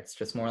in there. It's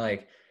just more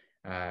like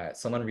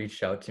someone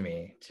reached out to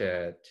me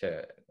to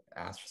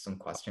ask for some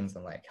questions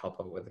and like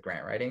help out with the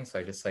grant writing. So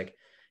I just like,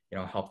 you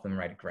know, help them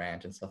write a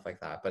grant and stuff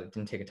like that. But it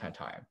didn't take a ton of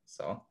time.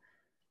 So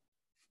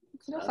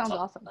that sounds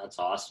awesome. That's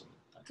awesome.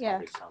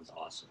 That sounds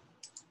awesome.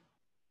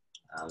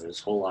 There's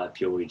a whole lot of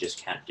people we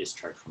just can't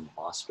discharge from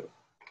the hospital.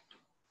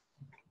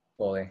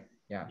 Fully.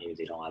 Yeah. Maybe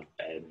they don't have a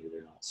bed, maybe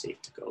they're not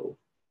safe to go.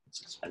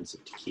 It's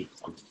expensive to keep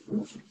them.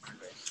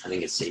 And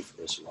think it's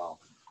safer as well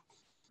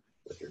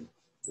when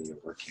you're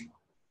working.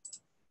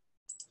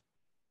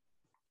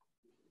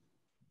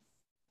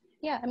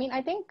 Yeah, I mean,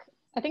 I think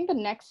the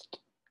next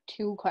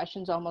two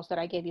questions almost that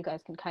I gave you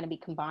guys can kind of be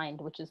combined,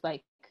 which is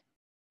like,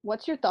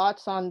 what's your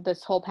thoughts on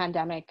this whole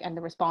pandemic and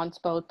the response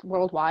both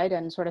worldwide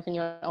and sort of in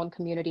your own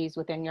communities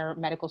within your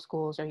medical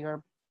schools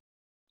or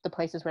the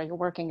places where you're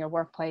working, your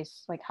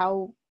workplace? Like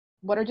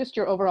what are just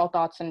your overall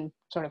thoughts and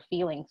sort of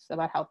feelings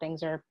about how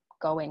things are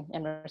going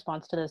in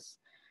response to this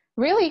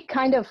really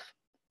kind of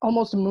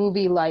almost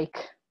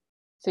movie-like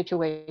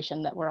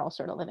situation that we're all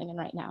sort of living in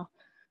right now?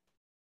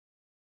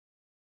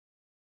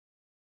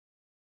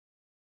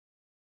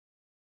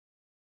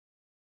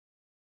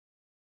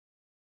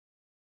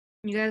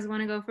 You guys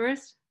want to go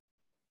first?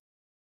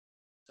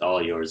 It's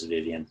all yours,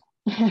 Vivian.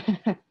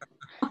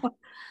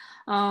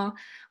 Oh,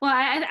 well,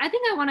 I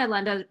think I want to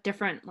lend a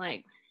different,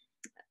 like,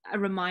 a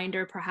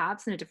reminder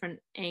perhaps and a different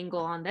angle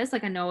on this.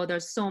 Like, I know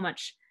there's so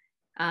much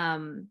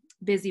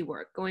busy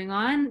work going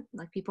on,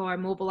 like people are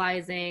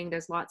mobilizing,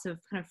 there's lots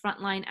of kind of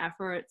frontline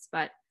efforts,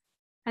 but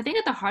I think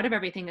at the heart of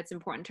everything, it's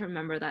important to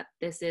remember that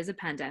this is a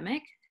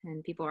pandemic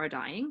and people are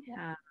dying.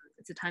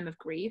 It's a time of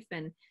grief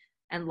and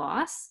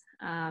loss,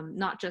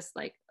 not just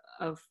like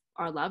of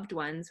our loved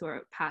ones who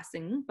are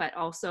passing, but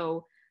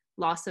also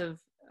loss of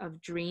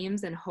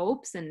dreams and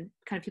hopes and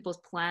kind of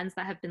people's plans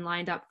that have been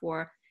lined up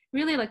for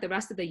really like the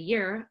rest of the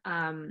year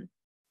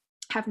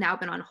have now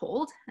been on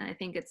hold. And I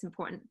think it's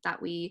important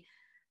that we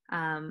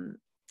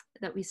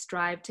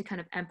strive to kind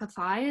of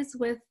empathize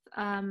with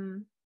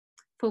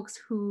folks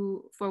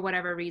who, for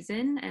whatever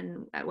reason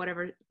and at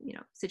whatever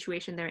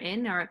situation they're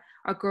in, are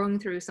going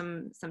through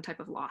some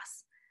type of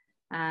loss.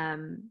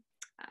 I'm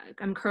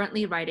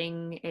currently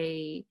writing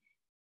a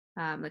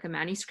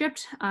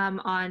manuscript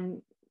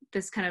on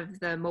this kind of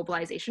the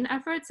mobilization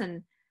efforts,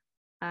 and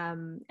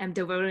I'm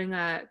devoting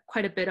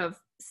quite a bit of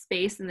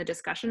space in the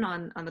discussion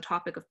on the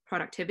topic of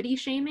productivity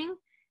shaming,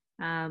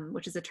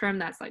 which is a term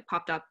that's like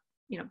popped up,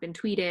 been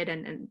tweeted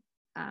and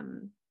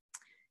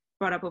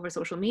brought up over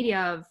social media,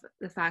 of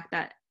the fact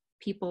that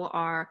people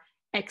are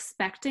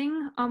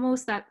expecting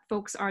almost that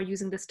folks are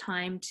using this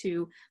time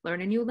to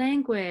learn a new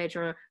language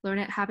or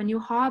have a new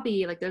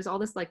hobby. Like there's all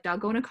this like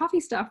Dalgona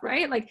coffee stuff,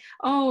 right? Like,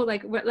 oh,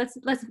 like let's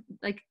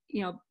like,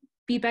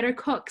 be better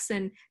cooks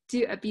and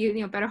be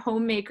better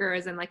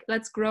homemakers, and like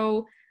let's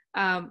grow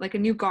like a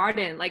new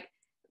garden. Like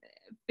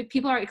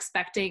people are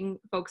expecting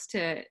folks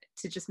to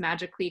just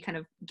magically kind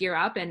of gear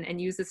up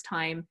and use this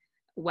time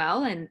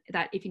well, and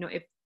that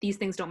if these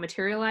things don't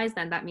materialize,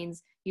 then that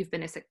means you've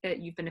been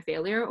a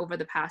failure over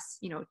the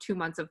past 2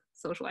 months of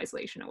social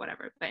isolation or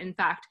whatever. But in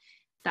fact,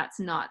 that's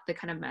not the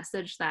kind of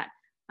message that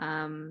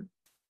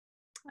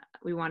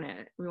we want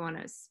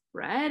to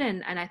spread.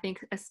 And I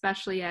think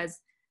especially as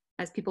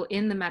people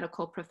in the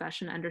medical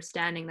profession,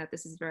 understanding that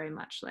this is very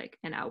much like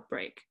an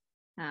outbreak,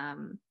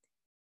 and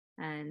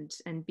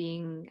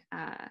being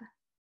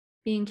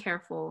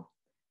careful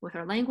with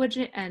our language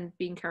and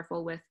being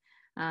careful with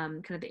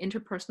kind of the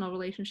interpersonal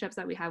relationships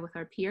that we have with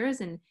our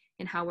peers, and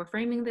how we're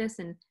framing this,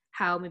 and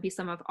how maybe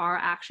some of our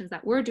actions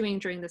that we're doing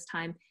during this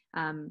time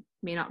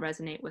may not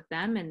resonate with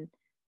them. And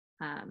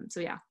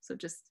so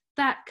just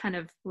that kind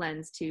of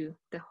lens to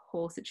the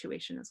whole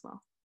situation as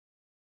well.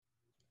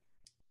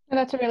 And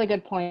that's a really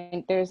good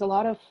point. I've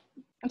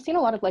seen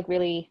a lot of like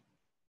really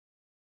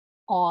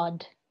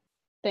odd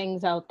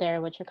things out there,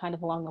 which are kind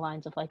of along the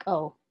lines of like,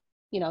 oh,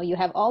 you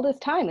have all this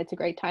time. It's a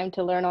great time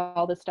to learn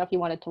all this stuff you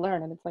wanted to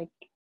learn. And it's like,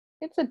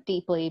 it's a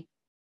deeply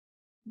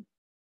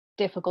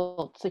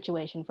difficult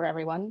situation for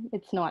everyone.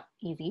 It's not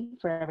easy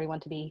for everyone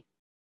to be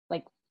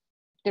like,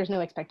 there's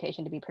no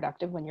expectation to be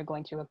productive when you're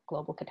going through a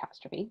global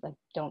catastrophe. Like,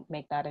 don't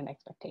make that an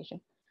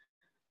expectation.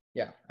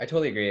 Yeah, I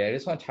totally agree. I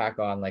just want to tack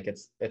on, like,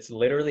 it's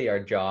literally our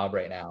job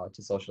right now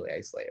to socially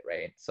isolate,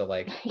 right? So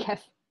like,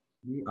 yes,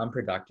 be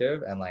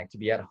unproductive and like to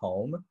be at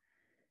home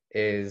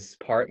is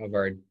part of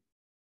our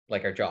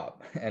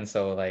job. And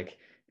so like,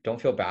 don't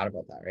feel bad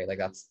about that, right? Like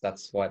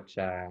that's what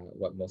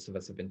most of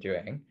us have been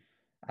doing.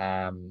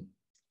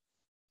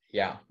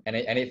 Yeah, and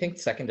I think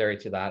secondary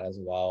to that as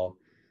well,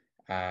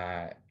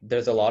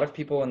 there's a lot of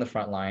people in the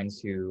front lines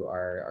who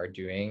are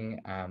doing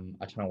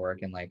a ton of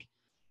work, and like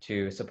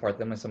to support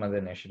them with some of the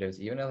initiatives,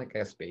 even like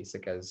as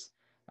basic as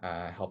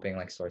helping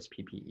like source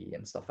PPE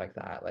and stuff like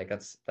that. Like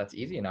that's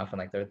easy enough, and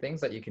like there are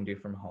things that you can do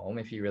from home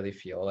if you really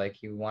feel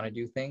like you want to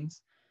do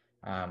things.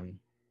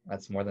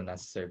 That's more than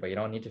necessary, but you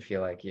don't need to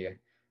feel like you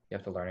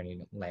have to learn a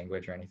new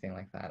language or anything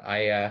like that.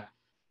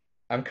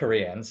 I'm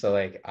Korean, so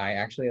like I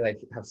actually like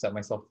have set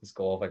myself this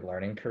goal of like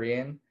learning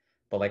Korean,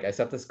 but like I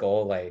set this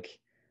goal like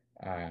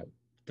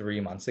 3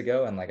 months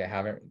ago, and like I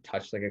haven't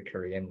touched like a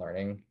Korean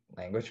learning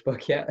language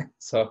book yet.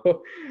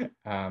 So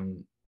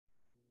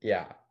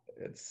yeah,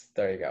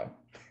 there you go.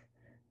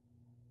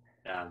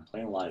 Yeah, I'm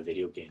playing a lot of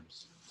video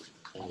games,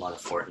 playing a lot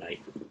of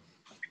Fortnite.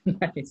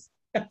 Nice.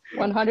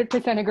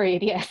 100%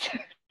 agreed. Yes.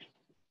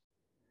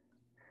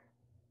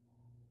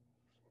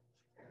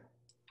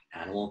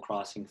 Animal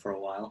Crossing for a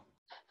while.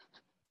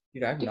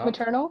 Dude, I've Doom not.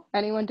 Eternal?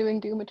 Anyone doing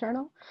Doom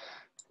Eternal?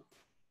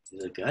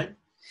 Is it good?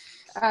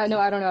 No,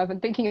 I don't know. I've been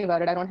thinking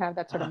about it. I don't have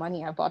that sort of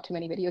money. I've bought too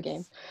many video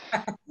games.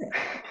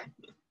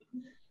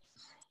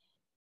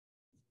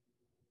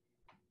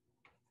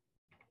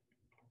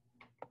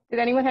 Did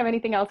anyone have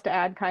anything else to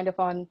add kind of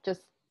on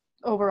just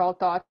overall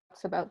thoughts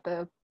about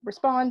the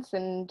response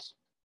and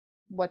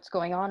what's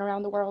going on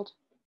around the world?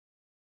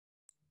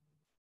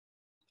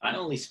 I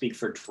only speak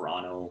for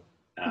Toronto.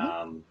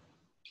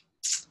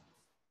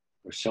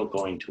 We're still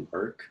going to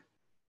work.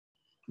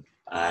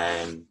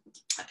 I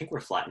think we're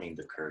flattening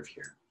the curve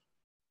here.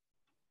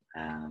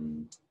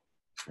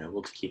 We're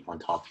able to keep on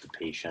top of the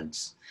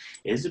patients.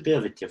 It is a bit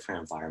of a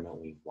different environment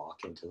when we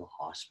walk into the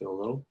hospital,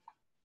 though.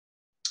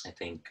 I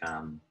think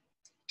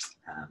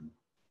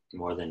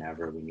more than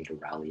ever, we need to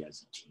rally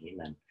as a team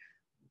and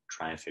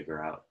try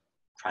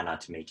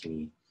not to make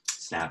any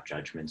snap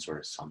judgments or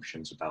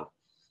assumptions about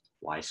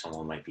why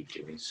someone might be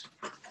doing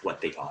what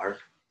they are.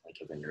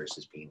 Like if a nurse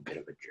is being a bit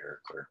of a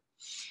jerk or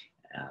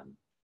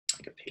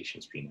like a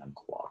patient's being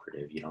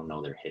uncooperative, you don't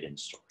know their hidden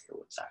story or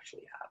what's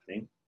actually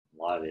happening.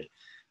 A lot of it,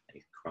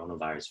 like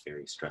coronavirus,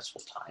 very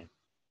stressful time.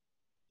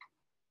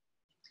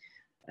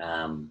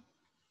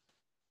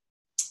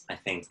 I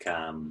think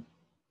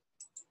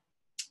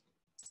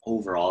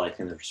overall, I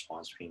think the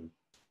response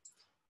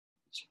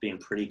has been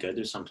pretty good.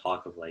 There's some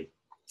talk of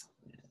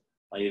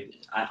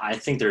I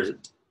think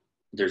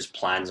there's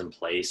plans in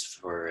place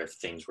for if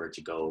things were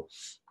to go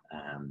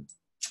in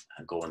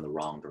the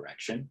wrong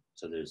direction.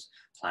 So there's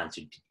plans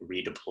to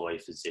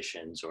redeploy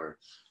physicians or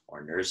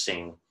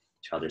nursing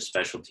to other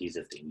specialties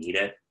if they need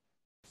it.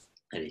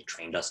 And they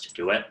trained us to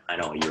do it. I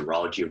know a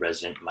urology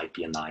resident might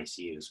be in the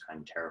ICU. It's kind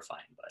of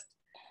terrifying, but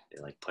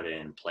they put it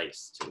in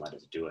place to let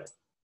us do it.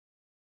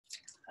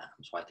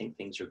 So I think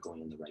things are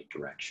going in the right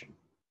direction.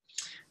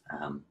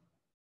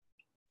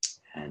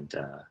 And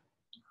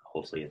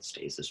hopefully it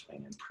stays this way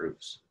and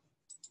improves.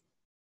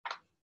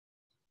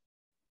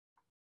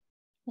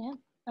 Yeah.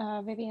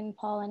 Vivian,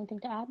 Paul, anything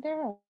to add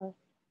there? Or?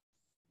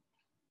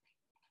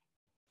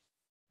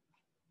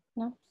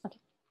 No? Okay.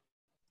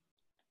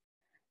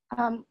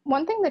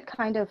 One thing that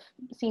kind of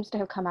seems to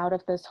have come out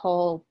of this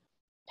whole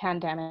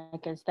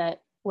pandemic is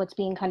that what's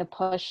being kind of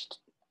pushed,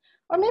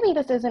 or maybe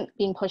this isn't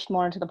being pushed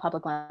more into the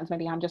public lens,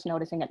 maybe I'm just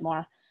noticing it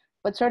more,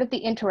 but sort of the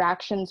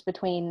interactions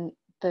between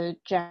the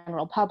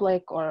general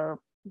public or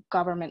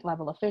government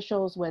level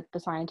officials with the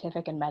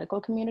scientific and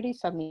medical community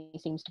suddenly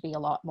seems to be a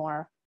lot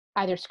more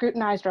either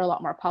scrutinized or a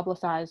lot more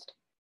publicized.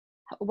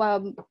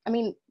 Well, I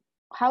mean,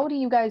 how do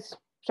you guys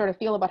sort of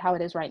feel about how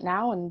it is right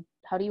now, and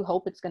how do you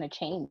hope it's going to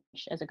change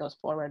as it goes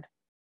forward?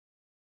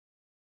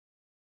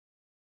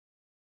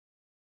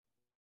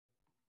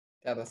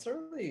 Yeah, that's a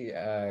really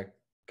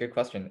good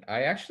question.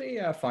 I actually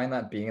find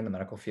that being in the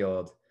medical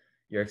field,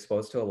 you're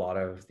exposed to a lot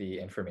of the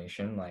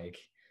information like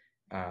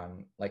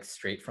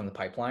straight from the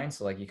pipeline.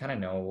 So like you kind of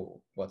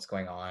know what's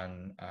going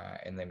on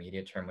in the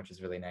immediate term, which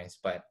is really nice.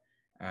 But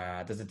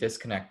there's a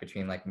disconnect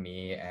between like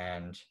me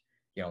and,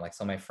 like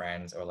some of my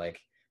friends or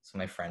like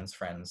some of my friends'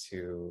 friends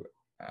who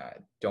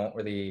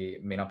may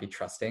not be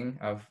trusting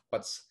of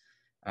what's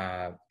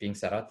being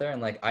said out there.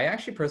 And like, I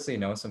actually personally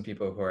know some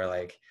people who are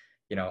like,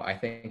 I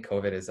think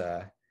COVID is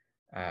a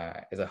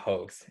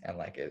hoax and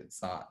like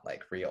it's not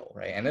like real,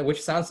 right? And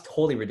which sounds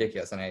totally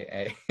ridiculous, and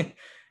I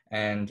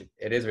and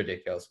it is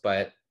ridiculous.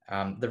 But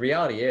the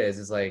reality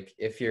is like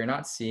if you're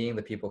not seeing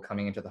the people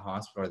coming into the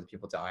hospital or the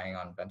people dying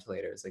on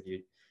ventilators, like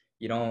you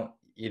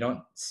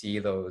don't see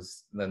the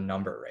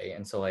number, right?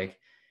 And so like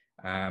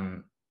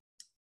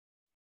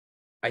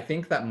I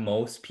think that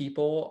most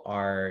people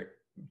are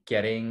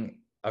getting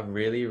a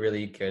really,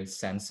 really good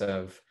sense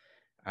of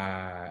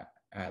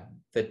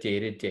the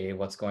day-to-day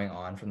what's going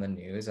on from the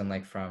news and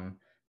like from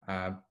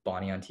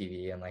Bonnie on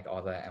TV and like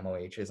all the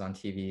MOHs on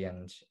TV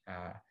and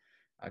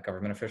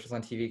government officials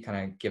on TV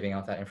kind of giving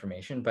out that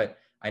information. But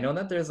I know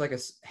that there's like a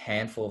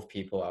handful of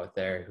people out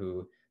there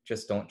who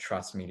just don't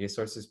trust media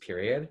sources,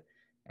 period,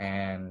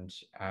 and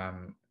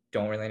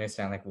don't really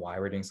understand like why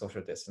we're doing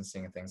social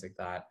distancing and things like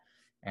that.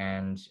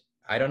 And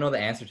I don't know the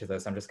answer to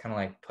this. I'm just kind of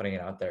like putting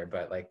it out there,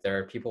 but like there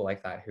are people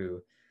like that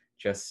who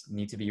just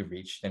need to be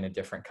reached in a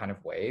different kind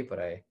of way, but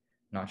I'm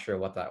not sure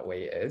what that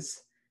way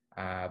is.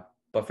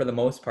 But for the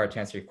most part, to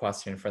answer your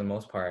question, for the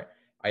most part,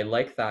 I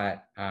like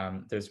that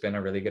there's been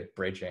a really good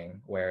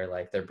bridging where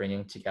like they're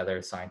bringing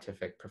together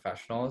scientific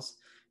professionals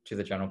to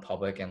the general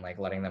public and like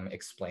letting them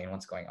explain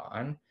what's going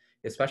on,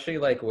 especially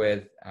like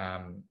with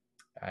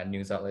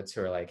news outlets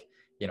who are like,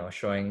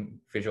 showing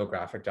visual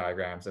graphic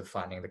diagrams of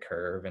flattening the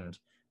curve and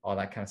all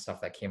that kind of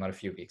stuff that came out a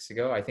few weeks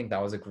ago. I think that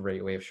was a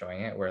great way of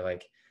showing it where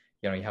like,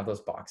 you have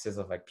those boxes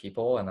of like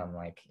people and then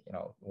like,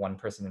 one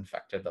person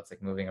infected that's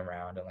like moving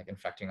around and like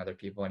infecting other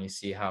people. And you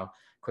see how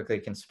quickly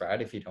it can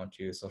spread if you don't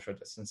do social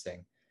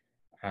distancing.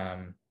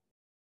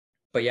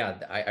 But yeah,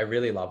 I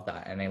really love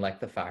that. And I like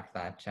the fact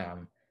that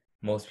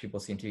most people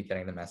seem to be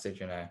getting the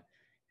message in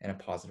a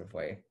positive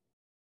way.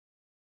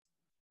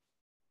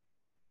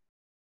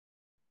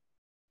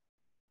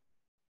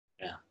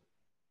 Yeah.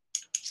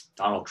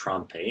 Donald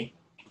Trump, eh?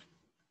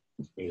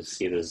 You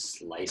see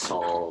this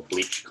Lysol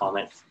bleach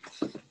comment.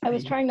 I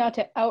was trying not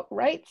to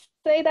outright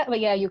say that, but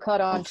yeah, you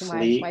caught on to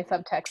my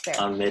subtext there.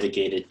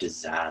 Unmitigated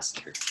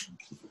disaster.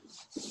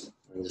 There's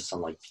just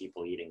some like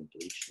people eating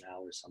bleach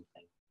now or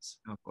something.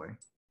 Oh boy.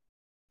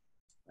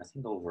 I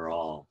think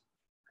overall,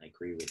 I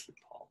agree with you,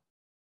 Paul.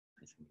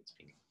 I think it's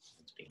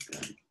been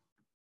good.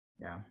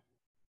 Yeah.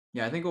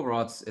 Yeah, I think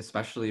overall it's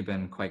especially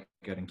been quite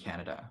good in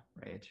Canada,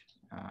 right?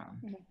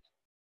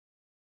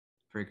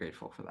 Very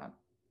grateful for that.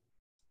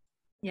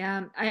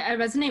 Yeah, I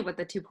resonate with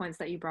the 2 points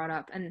that you brought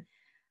up, and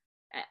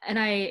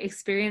I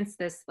experienced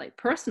this like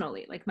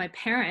personally. Like my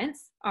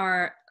parents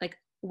are like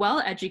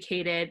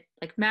well-educated,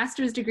 like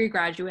master's degree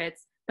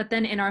graduates, but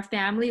then in our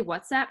family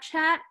WhatsApp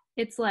chat,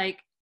 it's like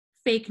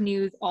fake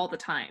news all the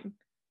time.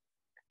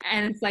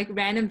 And it's like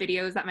random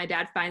videos that my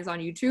dad finds on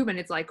YouTube, and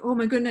it's like, oh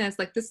my goodness,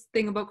 like this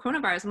thing about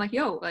coronavirus. I'm like,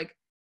 yo, like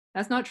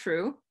that's not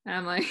true. And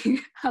I'm like,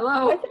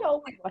 hello. Why is it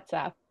always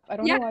WhatsApp? I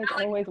don't know why it's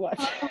always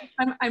WhatsApp.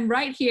 I'm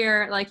right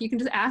here. Like you can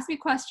just ask me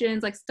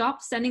questions. Like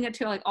stop sending it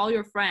to like all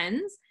your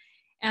friends.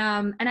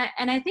 And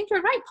I think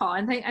you're right, Paul.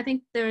 I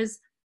think there's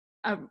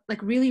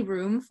like really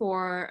room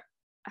for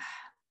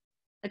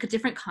like a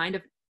different kind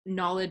of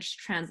knowledge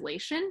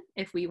translation,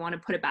 if we want to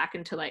put it back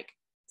into like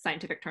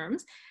scientific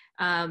terms,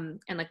 and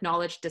like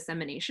knowledge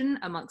dissemination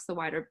amongst the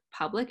wider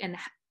public,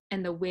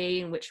 and the way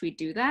in which we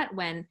do that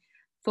when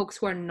folks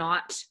who are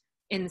not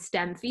in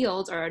STEM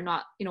fields or are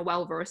not, you know,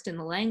 well versed in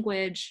the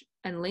language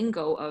and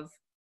lingo of,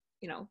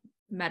 you know,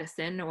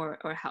 medicine or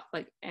health,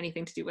 like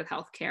anything to do with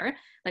healthcare.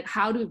 Like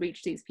how do we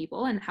reach these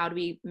people, and how do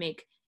we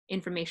make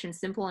information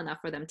simple enough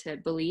for them to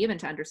believe and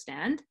to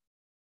understand?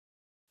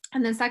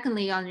 And then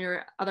secondly, on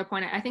your other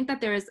point, I think that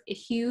there is a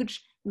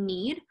huge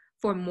need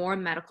for more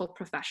medical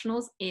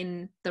professionals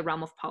in the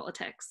realm of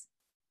politics.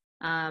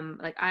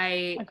 Like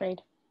I Agreed.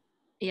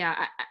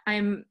 Yeah,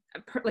 I'm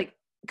like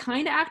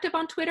kind of active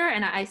on Twitter,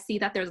 and I see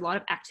that there's a lot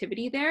of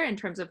activity there in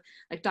terms of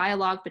like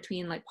dialogue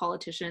between like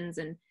politicians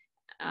and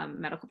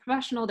medical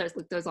professional. There's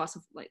lots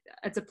of like,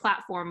 it's a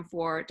platform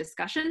for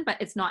discussion,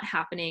 but it's not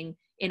happening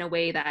in a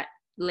way that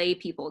lay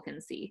people can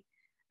see.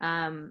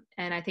 And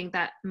I think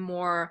that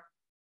more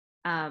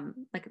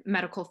like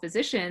medical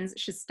physicians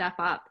should step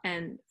up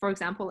and, for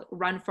example, like,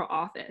 run for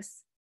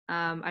office.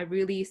 I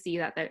really see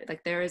that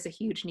there is a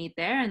huge need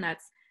there, and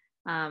that's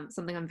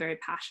something I'm very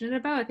passionate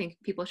about. I think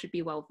people should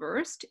be well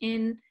versed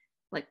in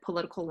like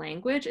political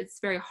language. It's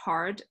very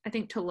hard, I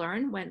think, to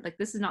learn when like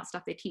this is not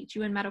stuff they teach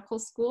you in medical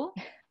school.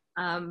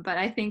 But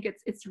I think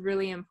it's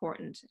really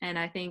important, and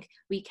I think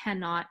we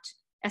cannot,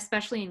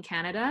 especially in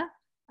Canada,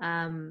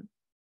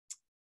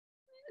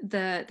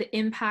 the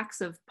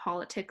impacts of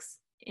politics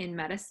in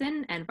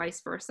medicine and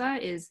vice versa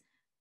is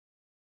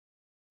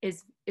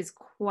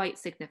quite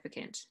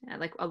significant.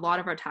 Like a lot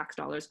of our tax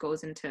dollars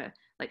goes into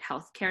like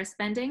healthcare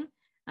spending,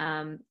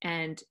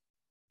 and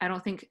I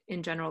don't think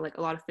in general like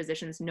a lot of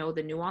physicians know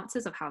the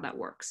nuances of how that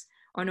works,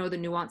 or know the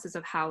nuances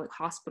of how like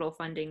hospital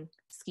funding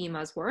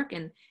schemas work,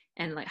 and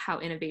like how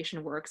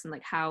innovation works, and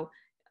like how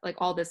like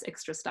all this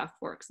extra stuff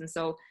works. And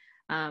so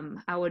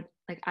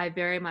I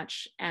very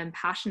much am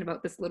passionate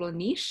about this little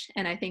niche,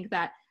 and I think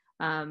that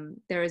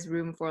there is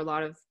room for a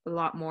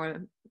lot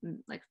more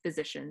like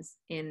physicians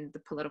in the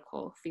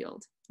political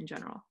field in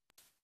general.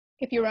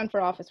 If you run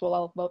for office, we'll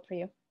all vote for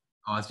you.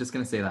 Oh, I was just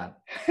gonna say that.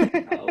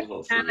 I'll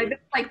vote for you.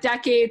 Like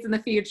decades in the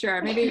future,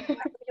 maybe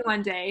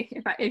one day,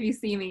 if you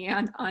see me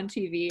on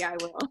TV, I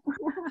will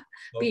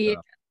be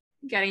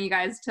getting you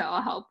guys to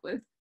all help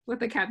with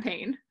the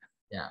campaign.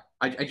 Yeah,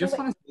 I just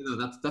want to say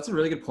though, that's a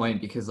really good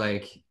point, because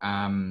like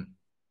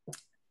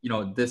you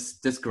know,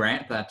 this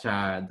grant that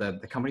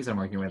the companies I'm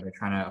working with are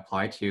trying to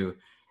apply to,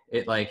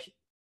 it like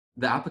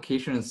the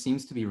application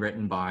seems to be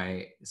written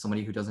by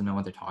somebody who doesn't know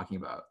what they're talking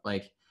about.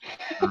 Like,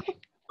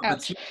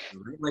 like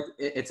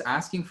it's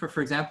asking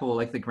for example,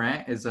 like the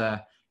grant is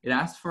it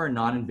asks for a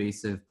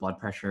non-invasive blood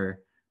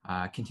pressure,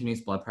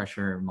 continuous blood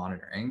pressure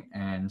monitoring,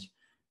 and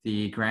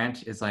the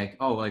grant is like,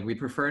 oh, like we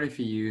prefer it if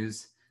you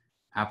use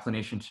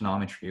applanation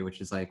tonometry,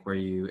 which is like where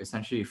you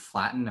essentially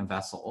flatten a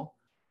vessel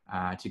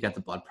to get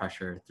the blood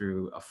pressure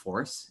through a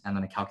force, and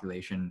then a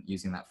calculation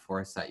using that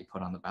force that you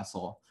put on the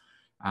vessel.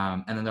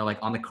 And then they're like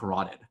on the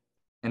carotid.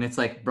 And it's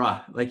like,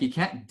 bruh, like you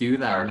can't do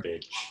that.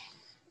 Garbage.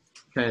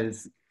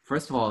 Because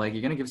first of all, like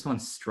you're gonna give someone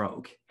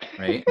stroke,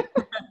 right?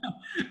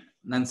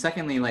 And then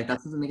secondly, like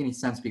that doesn't make any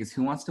sense, because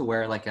who wants to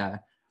wear like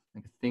a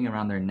thing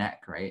around their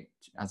neck, right?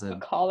 As a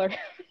collar.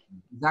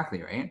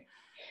 Exactly, right?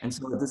 And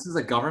so this is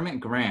a government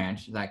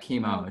grant that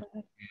came out,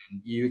 and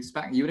you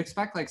would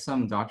expect like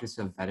some doctors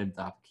to have vetted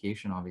the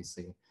application,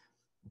 obviously,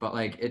 but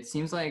like it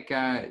seems like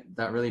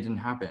that really didn't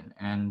happen,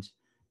 and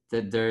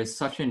that there's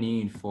such a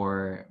need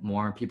for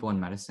more people in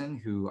medicine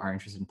who are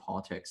interested in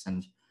politics,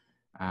 and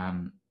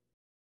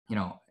you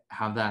know,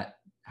 have that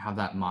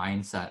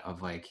mindset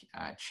of like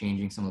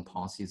changing some of the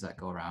policies that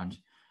go around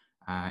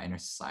in our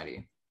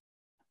society.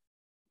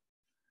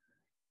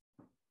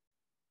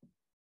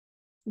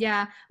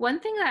 Yeah, one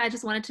thing that I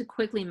just wanted to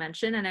quickly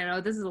mention, and I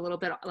know this is a little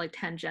bit like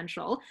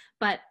tangential,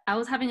 but I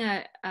was having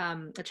a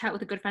chat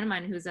with a good friend of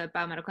mine who's a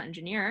biomedical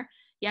engineer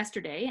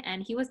yesterday,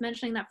 and he was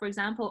mentioning that, for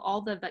example,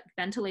 all the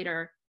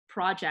ventilator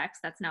projects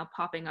that's now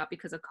popping up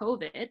because of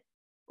COVID,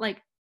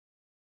 like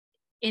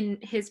in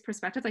his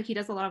perspective, like he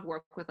does a lot of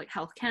work with like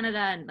Health Canada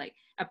and like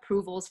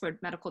approvals for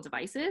medical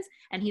devices,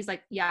 and he's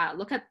like, yeah,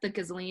 look at the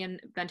gazillion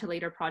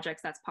ventilator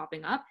projects that's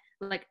popping up,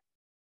 like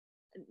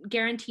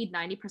guaranteed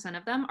 90%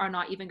 of them are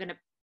not even going to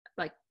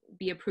like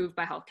be approved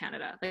by Health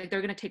Canada. Like they're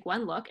going to take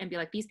one look and be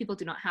like, these people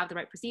do not have the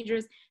right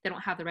procedures, they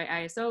don't have the right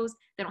ISOs,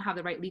 they don't have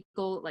the right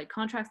legal like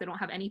contracts, they don't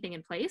have anything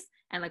in place,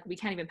 and like we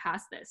can't even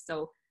pass this.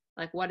 So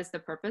like what is the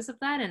purpose of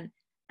that?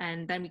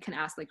 And then we can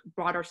ask like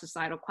broader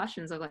societal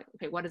questions of like,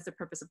 okay, what is the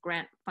purpose of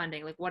grant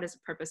funding? Like what is the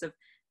purpose of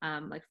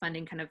like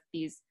funding kind of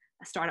these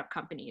startup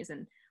companies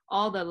and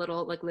all the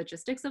little like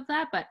logistics of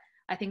that. But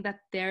I think that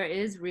there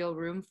is real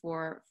room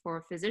for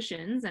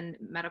physicians and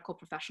medical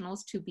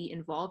professionals to be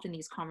involved in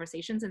these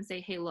conversations and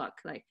say, hey, look,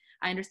 like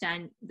I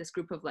understand this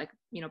group of like,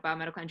 you know,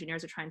 biomedical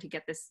engineers are trying to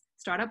get this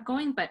startup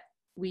going, but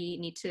we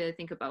need to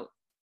think about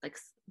like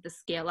the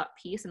scale up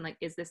piece and like,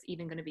 is this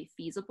even going to be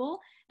feasible?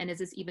 And is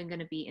this even going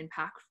to be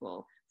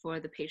impactful for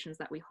the patients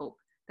that we hope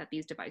that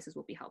these devices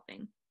will be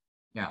helping?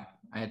 Yeah,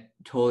 I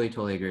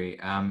totally agree.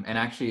 And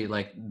actually,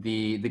 like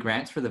the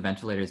grants for the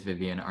ventilators,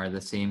 Vivian, are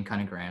the same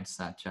kind of grants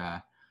that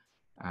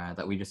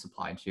that we just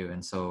applied to,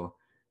 and so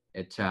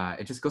it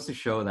just goes to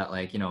show that,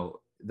 like, you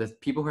know, the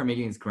people who are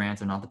making these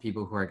grants are not the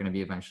people who are going to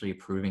be eventually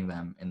approving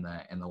them in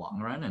the long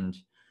run, and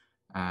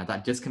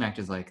that disconnect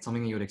is like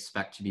something you would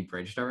expect to be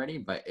bridged already,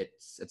 but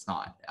it's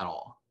not at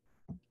all.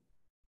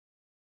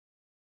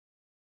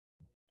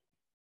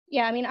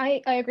 Yeah, I mean,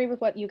 I agree with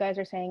what you guys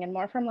are saying, and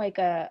more from like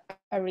a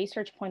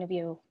research point of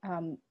view.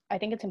 I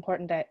think it's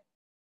important that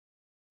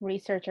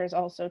researchers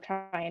also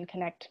try and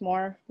connect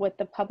more with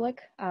the public,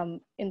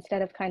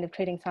 instead of kind of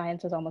treating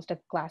science as almost a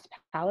glass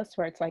palace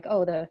where it's like,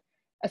 oh,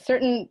 a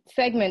certain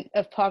segment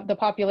of the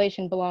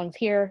population belongs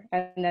here,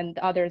 and then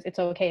the others, it's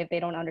okay if they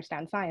don't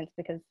understand science.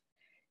 Because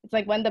it's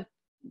like when the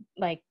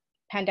like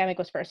pandemic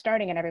was first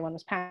starting and everyone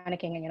was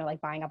panicking and, you know,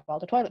 like buying up all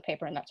the toilet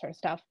paper and that sort of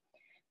stuff.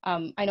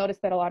 I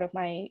noticed that a lot of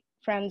my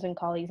friends and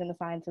colleagues in the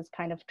sciences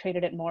kind of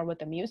treated it more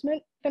with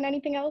amusement than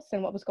anything else.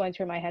 And what was going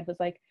through my head was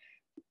like,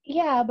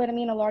 yeah, but I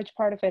mean, a large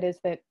part of it is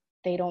that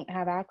they don't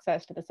have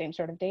access to the same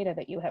sort of data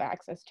that you have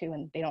access to,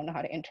 and they don't know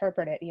how to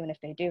interpret it, even if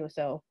they do.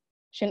 So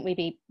shouldn't we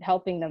be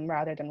helping them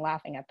rather than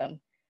laughing at them?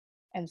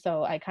 And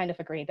so I kind of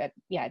agree that,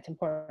 yeah, it's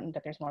important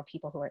that there's more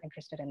people who are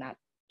interested in that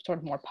sort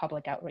of more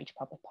public outreach,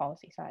 public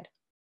policy side.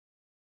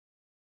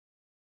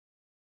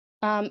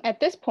 At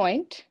this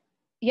point,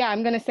 yeah,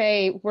 I'm going to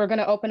say we're going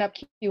to open up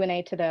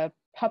Q&A to the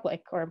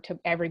public or to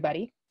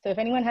everybody. So if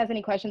anyone has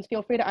any questions,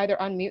 feel free to either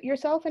unmute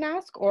yourself and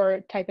ask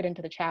or type it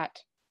into the chat.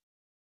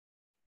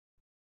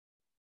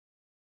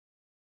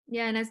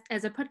 Yeah, and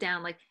as a put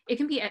down, like it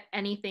can be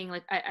anything.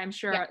 Like I'm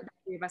sure Yeah. the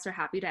three of us are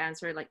happy to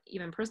answer like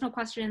even personal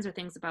questions or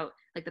things about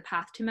like the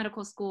path to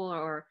medical school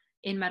or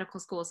in medical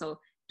school. So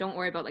don't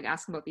worry about like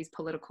asking about these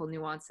political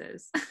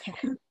nuances.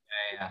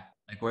 Yeah.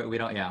 Like we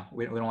don't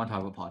want to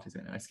talk about politics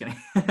right now. Just kidding.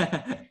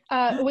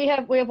 We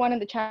have one in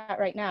the chat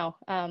right now,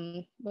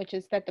 which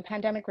is that the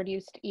pandemic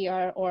reduced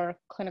ER or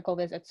clinical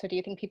visits. So do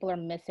you think people are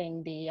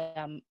missing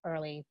the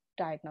early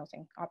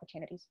diagnosing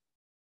opportunities?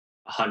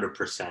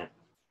 100%.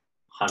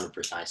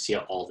 100%. I see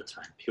it all the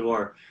time. People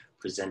are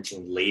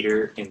presenting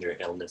later in their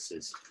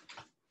illnesses.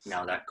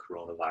 Now that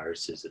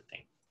coronavirus is a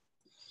thing.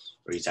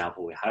 For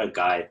example, we had a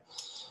guy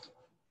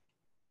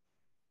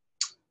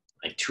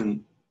like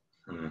two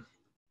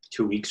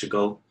weeks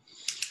ago,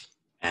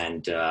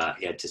 and he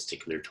had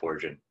testicular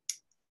torsion.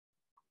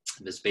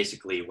 This is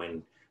basically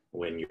when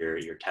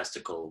your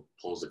testicle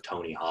pulls a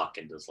Tony Hawk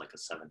and does like a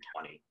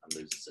 720 and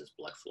loses its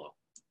blood flow.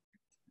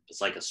 It's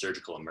like a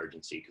surgical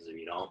emergency, because if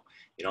you don't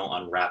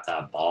unwrap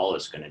that ball,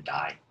 it's going to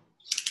die.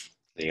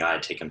 They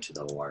got to take him to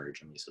the OR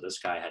urgently. So this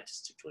guy had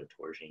testicular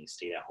torsion. He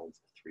stayed at home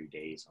for 3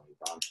 days, and we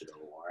brought him to the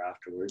OR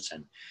afterwards,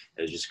 and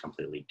it was just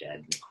completely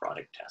dead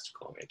necrotic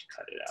testicle. We had to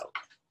cut it out.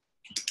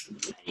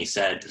 And he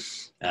said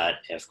that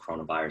if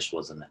coronavirus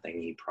wasn't a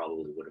thing, he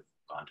probably would have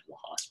gone to the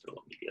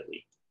hospital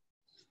immediately.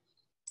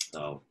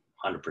 So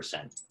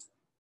 100%,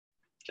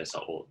 just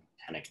an old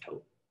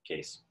anecdote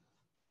case.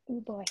 Oh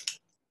boy.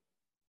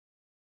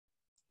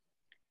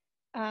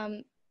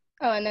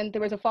 Oh, and then there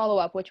was a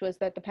follow-up, which was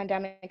that the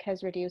pandemic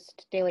has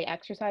reduced daily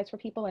exercise for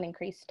people and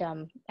increased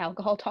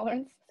alcohol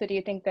tolerance. So do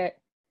you think that,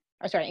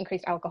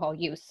 increased alcohol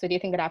use. So do you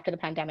think that after the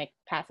pandemic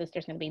passes,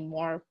 there's going to be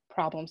more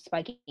problems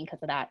spiking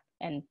because of that?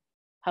 And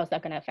how's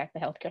that going to affect the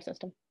healthcare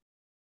system?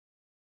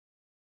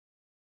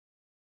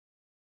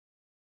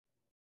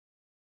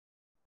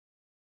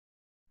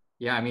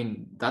 Yeah, I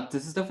mean,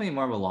 this is definitely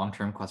more of a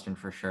long-term question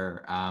for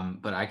sure.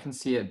 But I can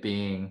see it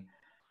being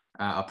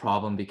a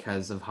problem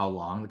because of how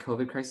long the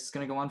COVID crisis is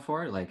going to go on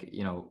for. Like,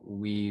 you know,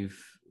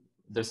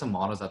 there's some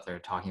models out there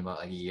talking about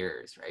like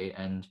years, right?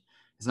 And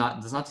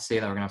that's not to say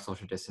that we're going to have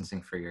social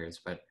distancing for years,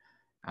 but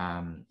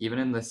even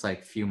in this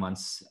like few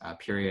months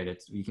period,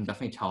 you can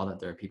definitely tell that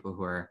there are people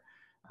who are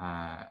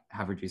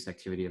have reduced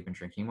activity, have been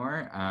drinking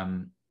more.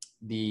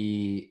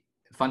 The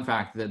fun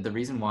fact that the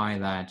reason why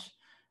that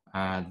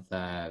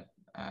the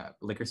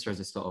liquor stores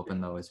are still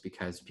open though is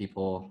because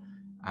people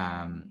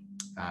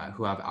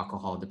who have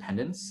alcohol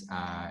dependence,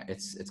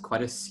 it's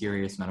quite a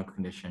serious medical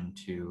condition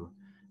to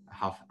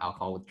have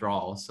alcohol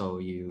withdrawal. So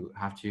you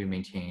have to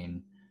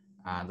maintain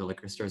the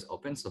liquor stores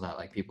open so that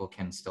like people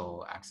can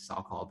still access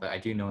alcohol. But I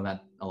do know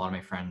that a lot of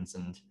my friends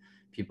and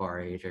people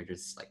our age are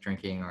just like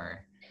drinking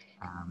or,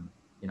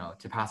 you know,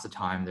 to pass the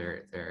time,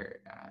 they're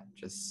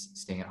just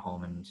staying at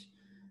home and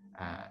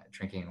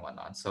drinking and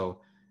whatnot. So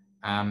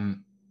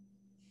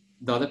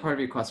the other part of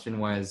your question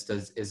was,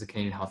 is the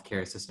Canadian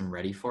healthcare system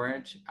ready for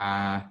it?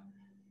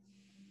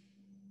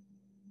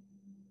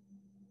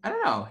 I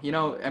don't know. You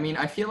know, I mean,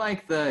 I feel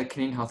like the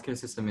Canadian healthcare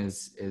system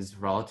is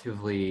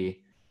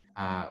relatively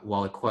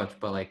well equipped,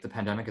 but like the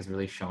pandemic has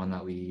really shown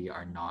that we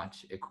are not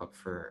equipped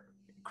for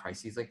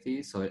crises like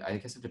these. So I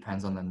guess it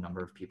depends on the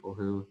number of people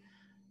who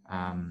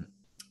are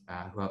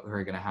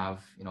going to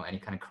have, you know, any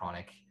kind of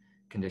chronic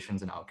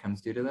conditions and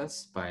outcomes due to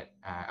this. But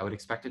I would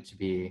expect it to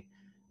be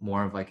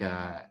more of like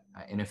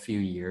in a few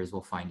years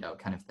we'll find out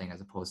kind of thing,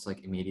 as opposed to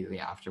like immediately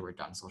after we're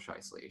done social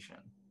isolation.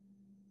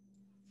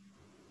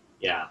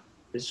 Yeah,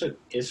 it's a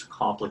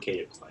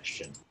complicated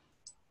question.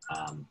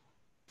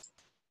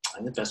 I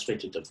think the best way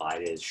to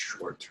divide it is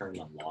short-term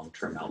and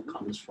long-term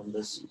outcomes from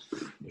this.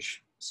 There's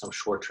some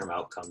short-term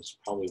outcomes,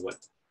 probably what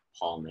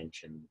Paul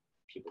mentioned,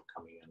 people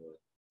coming in with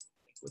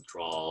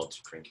withdrawal,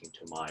 drinking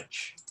too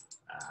much.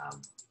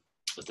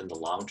 But then the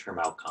long-term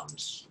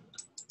outcomes,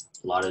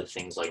 a lot of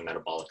things like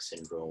metabolic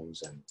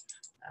syndromes and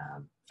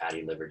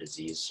fatty liver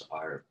disease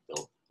are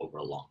built over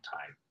a long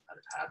time out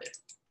of habit.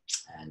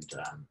 And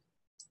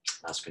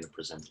that's going to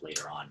present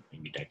later on,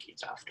 maybe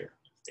decades after,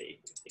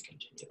 if they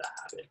continue that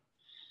habit.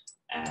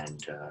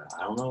 And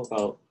I don't know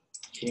about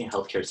Canadian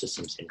healthcare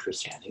system's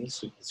interesting. I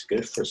think it's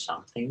good for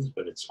some things,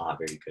 but it's not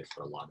very good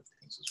for a lot of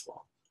things as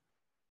well.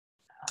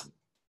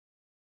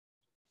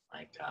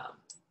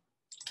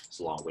 It's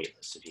a long wait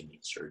list if you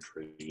need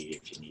surgery,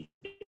 if you need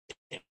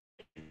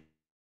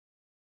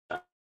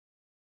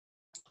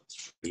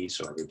it's free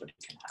so everybody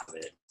can have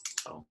it.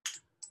 So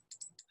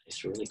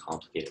it's a really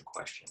complicated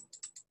question.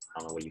 I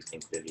don't know what you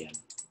think, Vivian.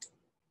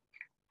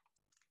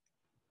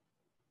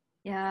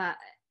 Yeah,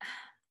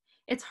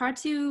 it's hard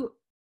to,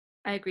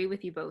 I agree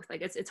with you both.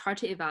 Like it's hard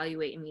to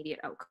evaluate immediate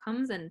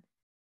outcomes. And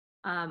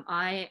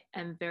I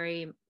am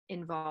very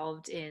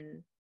involved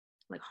in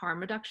like harm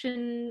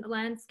reduction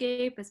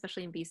landscape,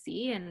 especially in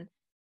BC, and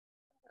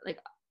like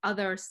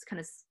other kind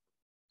of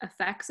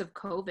effects of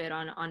COVID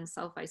on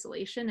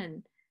self-isolation.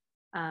 And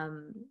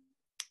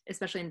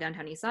especially in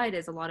downtown East Side,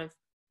 is a lot of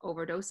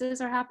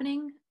overdoses are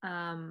happening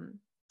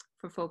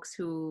for folks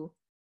who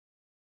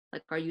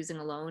like are using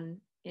alone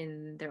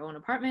in their own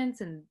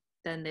apartments, and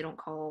then they don't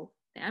call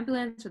the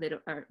ambulance, or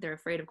they're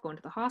afraid of going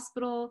to the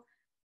hospital.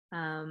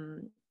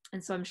 And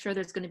so I'm sure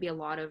there's going to be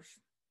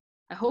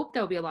I hope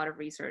there'll be a lot of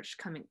research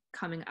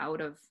coming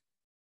out of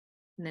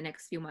in the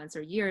next few months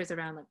or years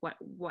around like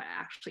what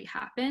actually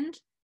happened.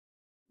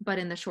 But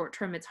in the short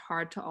term, it's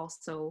hard to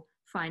also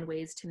find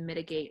ways to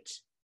mitigate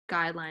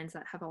guidelines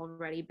that have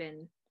already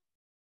been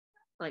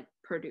like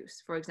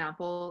produced. For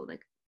example,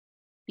 like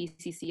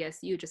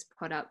BCCSU just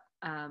put up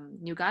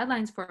new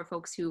guidelines for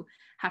folks who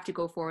have to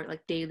go for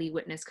like daily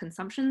witness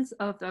consumptions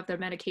of their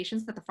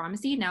medications at the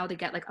pharmacy. Now they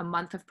get like a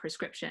month of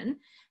prescription,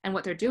 and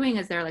what they're doing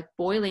is they're like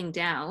boiling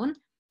down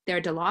their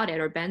Dilaudid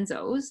or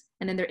benzos,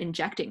 and then they're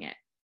injecting it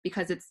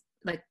because it's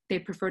like they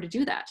prefer to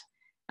do that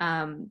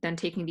than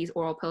taking these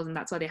oral pills, and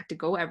that's why they have to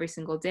go every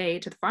single day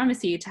to the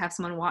pharmacy to have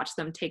someone watch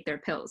them take their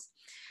pills.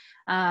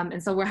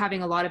 And so we're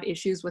having a lot of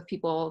issues with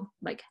people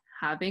like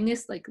having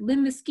this like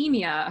limb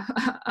ischemia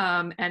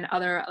and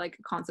other like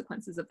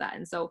consequences of that.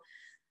 And so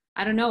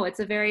I don't know,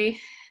 it's a very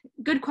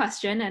good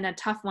question and a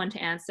tough one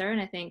to answer. And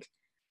I think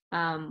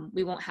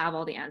we won't have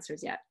all the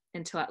answers yet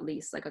until at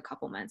least like a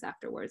couple months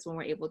afterwards, when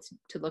we're able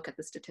to look at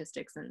the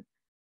statistics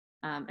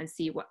and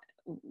see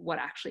what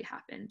actually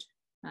happened,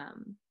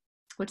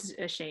 which is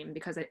a shame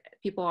because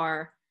people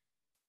are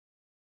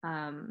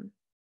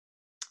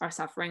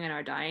suffering and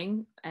are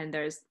dying, and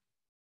there's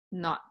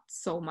not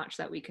so much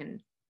that we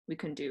can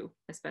do,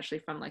 especially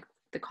from like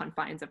the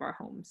confines of our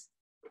homes.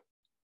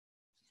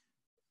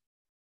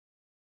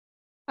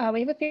 We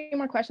have a few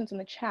more questions in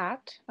the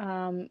chat.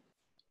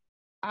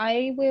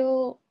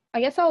 I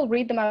guess I'll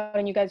read them out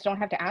and you guys don't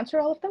have to answer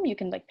all of them. You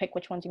can like pick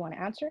which ones you want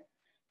to answer.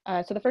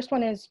 So the first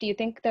one is, do you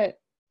think that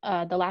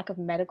the lack of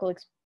medical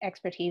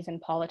expertise in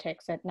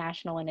politics at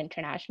national and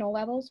international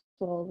levels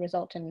will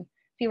result in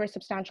fewer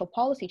substantial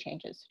policy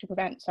changes to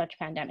prevent such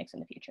pandemics in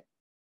the future?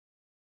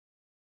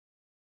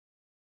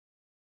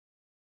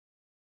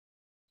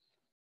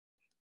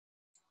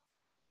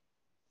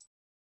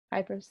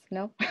 Hi, Bruce.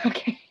 No?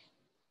 Okay.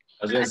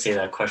 I was going to say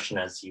that question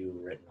as you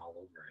written all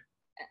over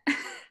it.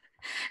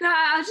 No,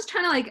 I was just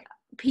trying to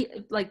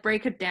like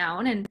break it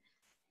down, and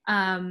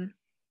I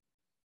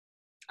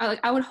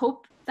would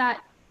hope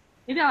that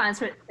maybe I'll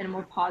answer it in a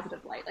more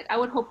positive light. Like I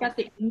would hope that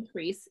the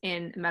increase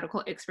in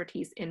medical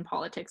expertise in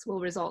politics will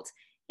result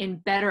in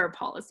better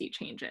policy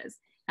changes,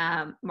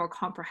 more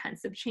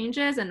comprehensive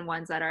changes, and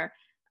ones that are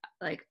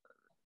like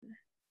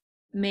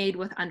made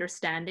with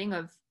understanding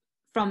of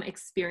from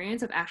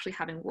experience of actually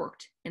having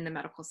worked in the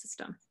medical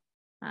system.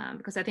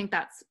 Because I think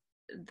that's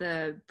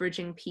the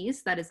bridging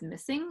piece that is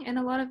missing in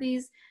a lot of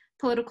these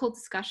political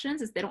discussions,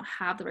 is they don't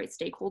have the right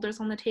stakeholders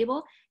on the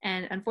table.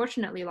 And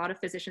unfortunately, a lot of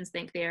physicians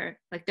think they're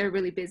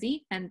really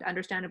busy, and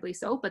understandably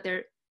so, but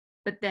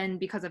then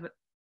because of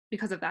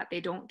that, they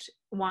don't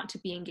want to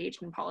be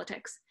engaged in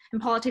politics. And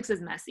politics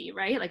is messy,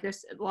 right? Like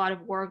there's a lot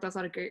of work, there's a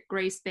lot of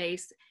gray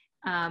space,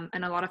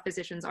 and a lot of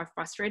physicians are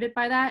frustrated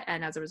by that,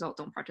 and as a result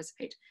don't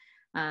participate.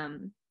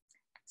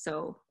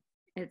 So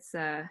it's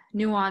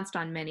nuanced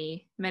on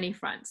many, many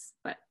fronts,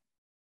 but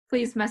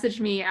please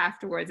message me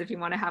afterwards if you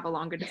want to have a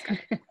longer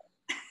discussion.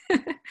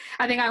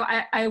 I think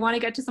I want to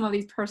get to some of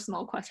these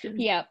personal questions.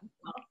 Yeah.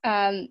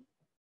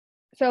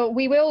 So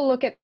we will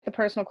look at the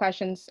personal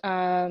questions.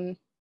 Does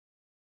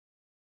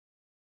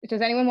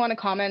anyone want to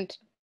comment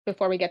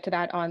before we get to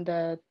that on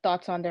the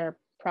thoughts on their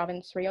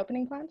province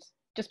reopening plans?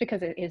 Just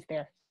because it is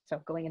there,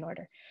 so going in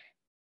order.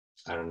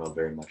 I don't know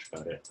very much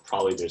about it.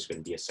 Probably there's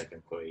going to be a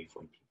second wave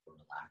when people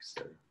relax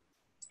their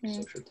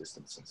social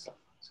distance and stuff.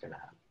 It's going to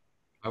happen.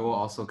 I will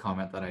also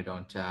comment that I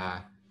don't.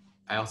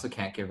 I also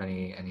can't give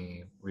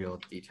any real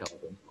detailed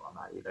info on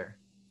that either,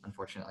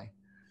 unfortunately.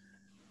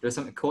 There's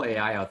some cool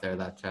AI out there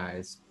that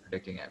is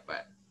predicting it,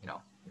 but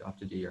you'll have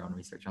to do your own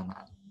research on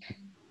that.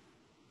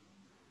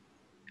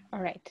 All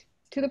right,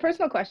 to the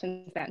personal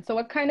questions then. So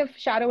what kind of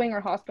shadowing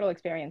or hospital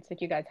experience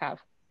did you guys have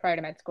prior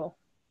to med school?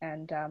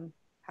 And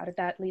how did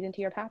that lead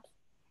into your paths?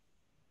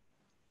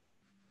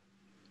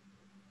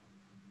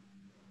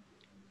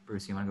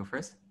 Bruce, you want to go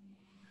first?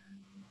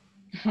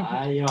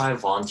 I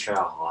volunteer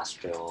at a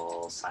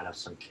hospital, sign up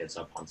some kids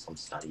up on some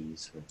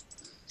studies,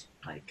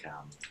 and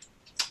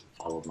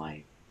followed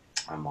my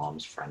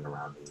mom's friend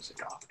around who was a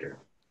doctor.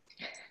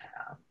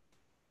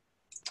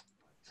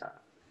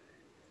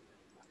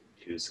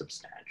 Too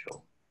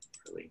substantial,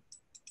 really.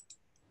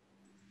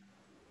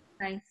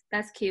 Nice,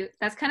 that's cute.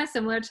 That's kind of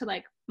similar to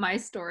like my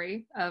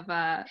story of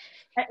I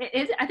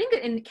think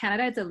in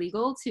Canada it's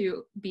illegal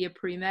to be a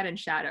pre-med and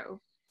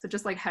shadow. So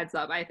just like heads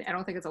up, I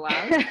don't think it's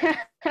allowed.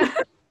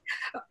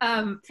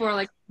 For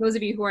like those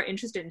of you who are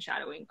interested in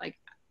shadowing, like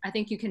I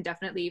think you can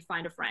definitely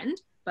find a friend,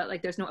 but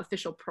like there's no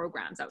official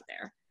programs out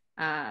there,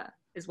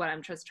 is what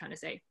I'm just trying to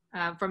say.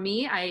 For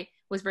me, I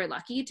was very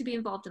lucky to be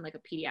involved in like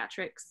a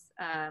pediatrics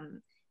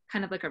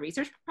kind of like a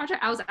research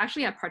project. I was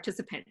actually a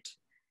participant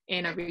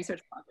in a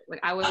research project. Like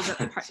I was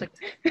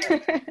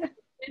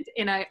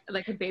in a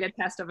beta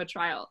test of a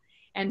trial,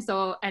 and it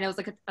was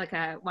like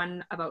a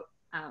one about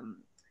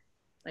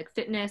like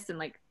fitness, and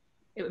like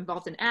it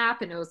involved an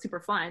app, and it was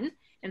super fun.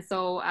 And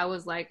so I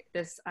was like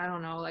this, I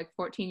don't know, like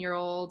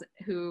 14-year-old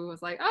who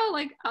was like, oh,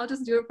 like I'll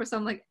just do it for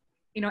some like,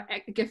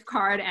 gift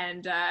card,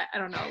 and I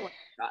don't know what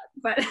I got,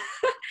 but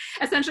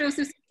essentially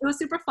it was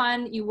super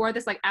fun. You wore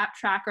this like app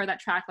tracker that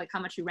tracked like how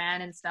much you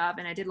ran and stuff.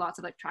 And I did lots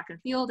of like track and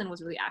field and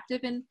was really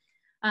active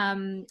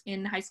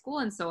in high school.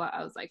 And so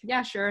I was like,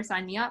 yeah, sure,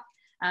 sign me up.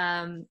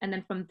 And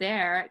then from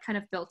there, kind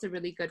of built a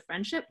really good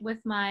friendship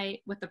with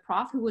the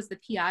prof who was the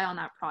PI on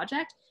that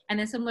project. And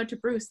then similar to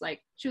Bruce,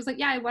 like she was like,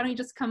 yeah, why don't you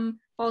just come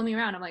follow me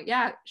around? I'm like,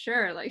 yeah,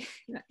 sure. Like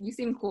you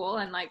seem cool,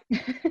 and like the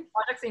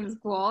project seems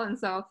cool. And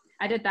so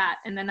I did that.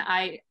 And then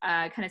I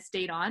kind of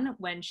stayed on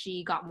when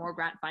she got more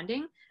grant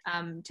funding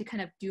to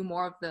kind of do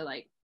more of the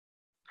like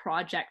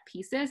project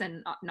pieces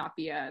and not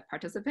be a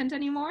participant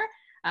anymore.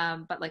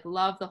 But like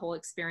loved the whole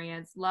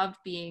experience, loved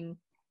being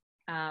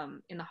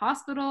in the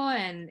hospital,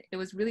 and it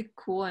was really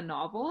cool and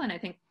novel. And I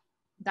think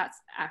that's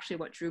actually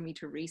what drew me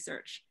to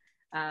research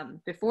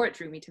before it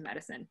drew me to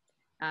medicine,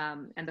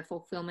 and the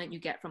fulfillment you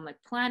get from like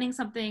planning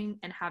something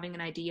and having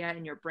an idea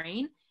in your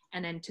brain,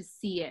 and then to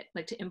see it,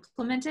 like to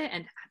implement it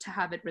and to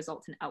have it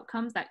result in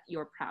outcomes that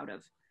you're proud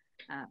of.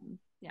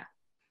 Yeah.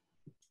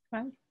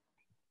 Wow.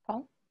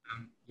 Paul?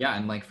 Yeah,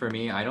 and like for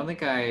me, I don't think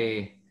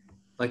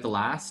the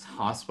last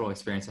hospital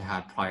experience I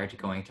had prior to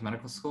going to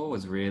medical school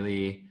was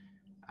really,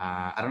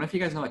 I don't know if you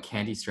guys know what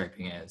candy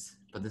striping is,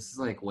 but this is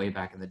like way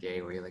back in the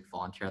day where you like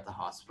volunteer at the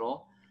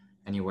hospital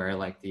and you wear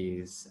like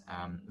these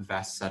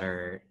vests that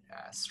are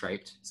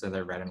striped, so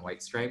they're red and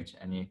white striped,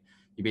 and you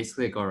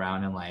basically go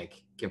around and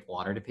like give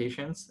water to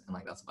patients, and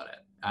like that's about it.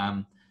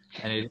 And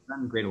I did that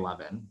in grade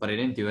 11, but I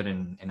didn't do it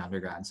in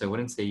undergrad, so I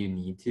wouldn't say you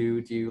need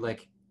to do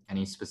like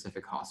any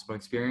specific hospital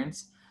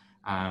experience.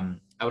 I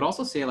would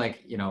also say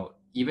like,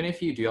 even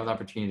if you do have the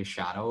opportunity to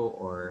shadow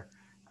or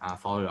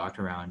follow a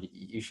doctor around,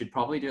 you should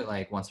probably do it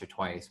like once or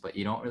twice, but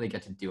you don't really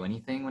get to do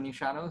anything when you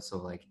shadow. So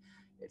like,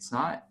 it's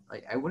not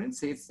like, I wouldn't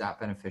say it's that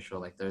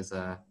beneficial. Like there's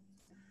a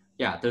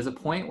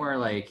point where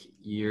like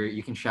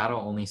you can shadow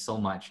only so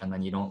much, and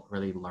then you don't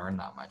really learn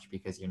that much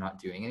because you're not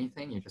doing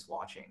anything, you're just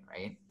watching,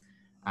 right?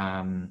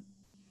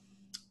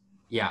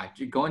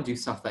 Go and do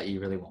stuff that you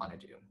really want to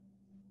do.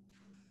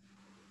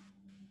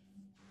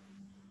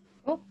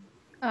 Cool.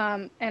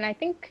 And I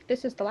think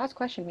this is the last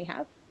question we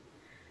have,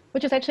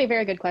 which is actually a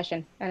very good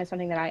question, and it's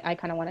something that I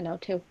kind of want to know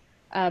too.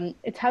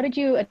 It's how did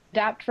you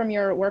adapt from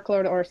your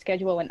workload or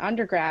schedule in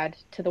undergrad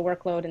to the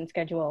workload and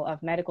schedule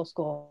of medical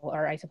school,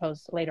 or I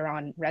suppose later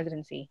on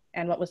residency?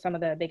 And what was some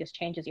of the biggest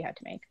changes you had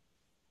to make?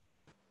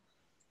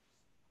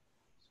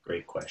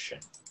 Great question.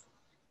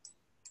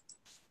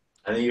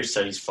 I think your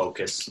studies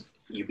focus,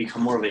 you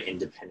become more of an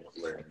independent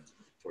learner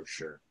for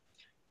sure.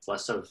 It's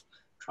less of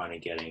trying to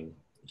get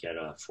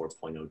a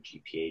 4.0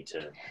 GPA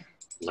to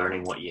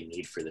learning what you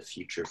need for the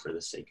future for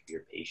the sake of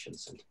your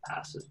patients and to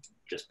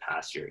just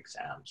pass your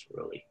exams,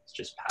 really. It's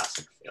just pass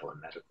and fail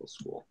in medical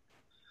school.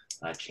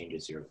 That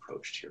changes your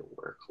approach to your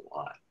work a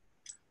lot.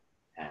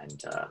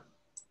 And a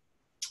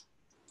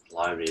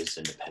lot of it is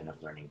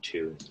independent learning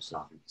too. There's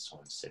not going to be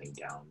someone sitting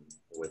down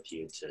with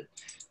you to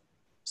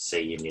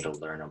say you need to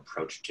learn an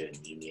approach to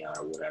anemia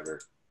or whatever.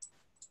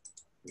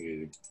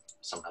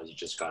 Sometimes you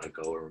just got to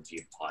go and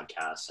review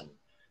podcasts and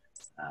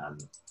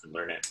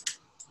learn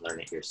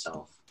it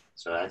yourself.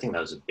 So I think that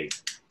was it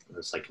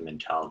was like a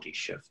mentality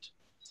shift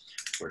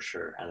for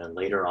sure. And then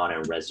later on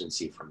in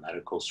residency for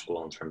medical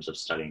school, in terms of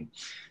studying,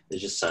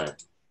 it's just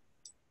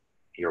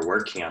you're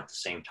working at the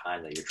same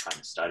time that you're trying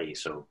to study.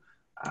 So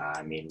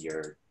I mean,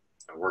 you're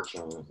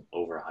working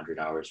over 100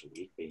 hours a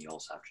week, but you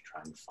also have to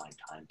try and find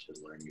time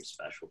to learn your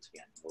specialty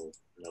and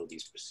know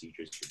these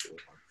procedures you're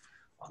doing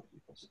on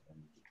people.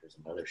 And there's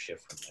another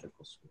shift from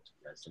medical school to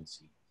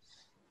residency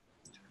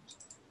in terms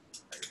of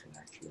how you can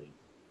actually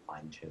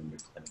fine-tune your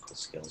clinical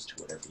skills to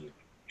whatever you've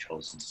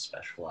chosen to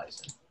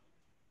specialize in.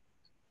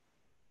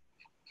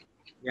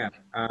 Yeah,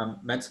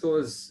 med school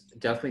is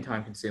definitely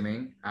time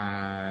consuming.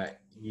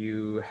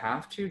 You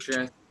have to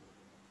just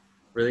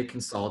really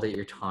consolidate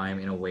your time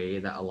in a way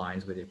that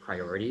aligns with your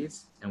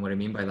priorities. And what I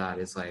mean by that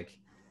is like,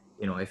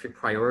 you know, if your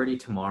priority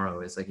tomorrow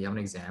is like you have an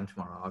exam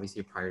tomorrow, obviously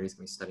your priority is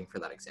going to be studying for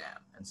that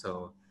exam. And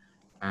so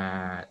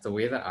the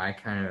way that I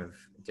kind of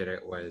did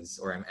it was,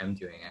 or am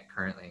doing it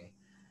currently,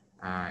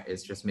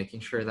 is just making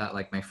sure that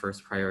like my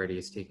first priority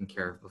is taken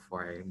care of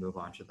before I move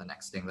on to the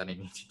next thing that I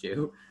need to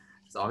do.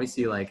 It's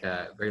obviously like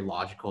a very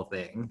logical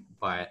thing,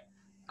 but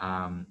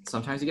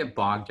sometimes you get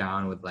bogged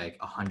down with like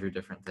 100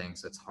 different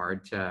things. So it's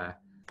hard to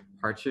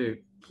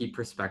keep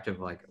perspective,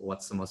 like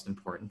what's the most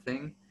important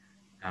thing,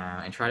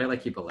 and try to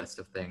like keep a list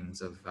of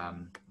things of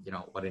you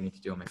know, what I need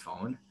to do on my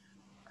phone.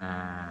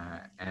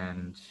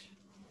 And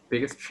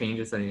biggest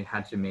changes that I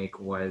had to make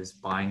was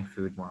buying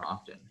food more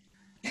often.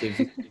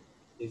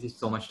 Saves you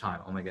so much time.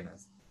 Oh my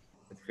goodness,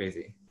 it's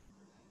crazy.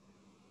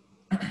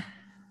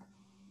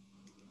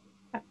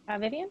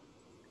 Vivian?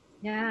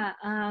 Yeah,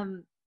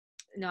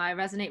 no, I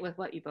resonate with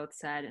what you both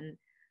said, and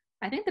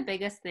I think the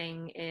biggest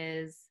thing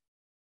is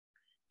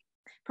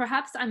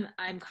perhaps I'm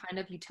kind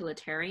of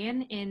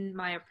utilitarian in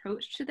my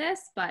approach to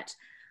this, but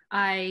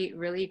I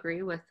really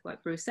agree with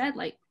what Bruce said.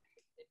 Like,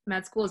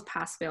 med school is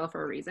pass fail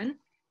for a reason,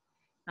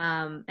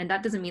 and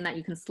that doesn't mean that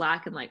you can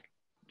slack and like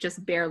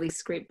just barely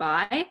scrape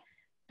by,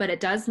 but it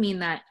does mean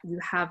that you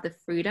have the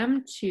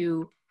freedom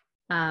to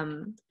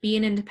be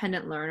an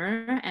independent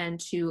learner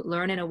and to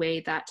learn in a way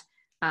that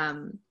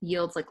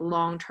yields like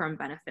long-term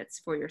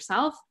benefits for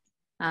yourself,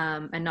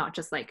 and not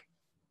just like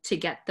to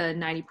get the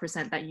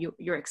 90% that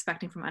you're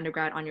expecting from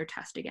undergrad on your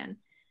test again.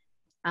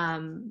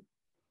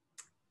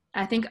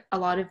 I think a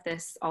lot of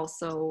this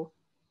also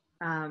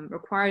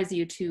requires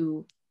you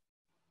to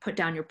put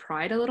down your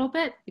pride a little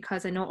bit,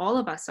 because I know all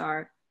of us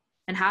are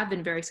and have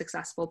been very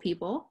successful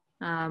people.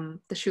 The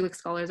Schulich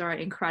scholars are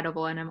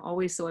incredible, and I'm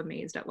always so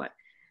amazed at what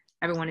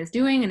everyone is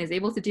doing and is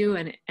able to do,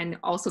 and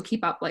also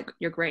keep up like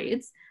your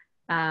grades.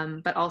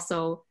 But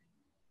also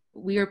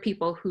we are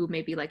people who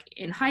maybe like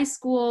in high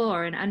school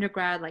or in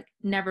undergrad, like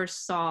never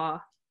saw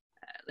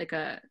like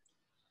a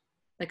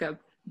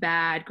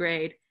bad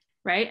grade,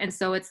 right? And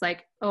so it's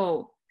like,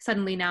 oh,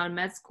 suddenly now in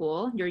med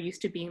school, you're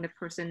used to being the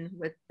person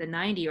with the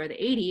 90 or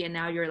the 80, and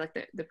now you're like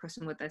the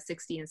person with the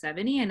 60 and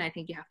 70. And I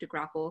think you have to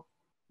grapple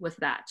with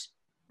that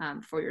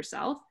for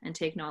yourself, and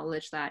to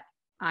acknowledge that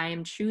I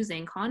am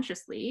choosing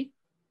consciously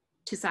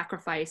to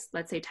sacrifice,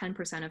 let's say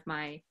 10% of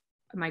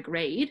my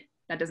grade,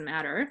 that doesn't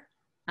matter,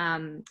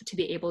 to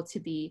be able to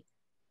be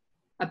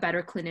a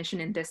better clinician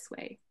in this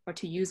way, or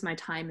to use my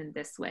time in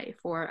this way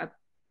for a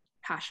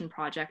passion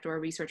project or a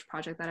research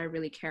project that I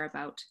really care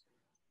about.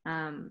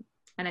 And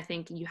I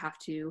think you have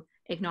to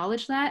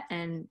acknowledge that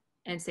and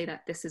say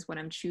that this is what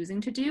I'm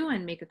choosing to do,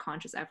 and make a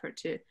conscious effort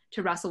to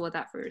wrestle with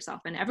that for yourself.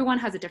 And everyone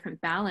has a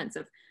different balance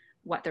of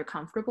what they're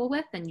comfortable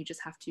with, and you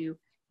just have to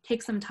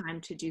take some time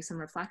to do some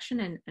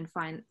reflection and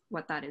find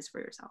what that is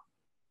for yourself.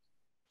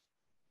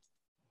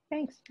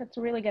 Thanks. That's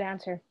a really good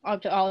answer.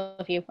 All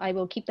of you. I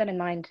will keep that in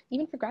mind,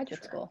 even for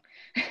graduate school.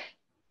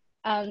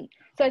 So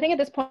I think at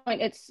this point,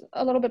 it's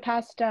a little bit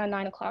past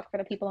 9 o'clock for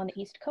the people on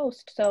the East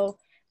Coast. So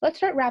let's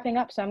start wrapping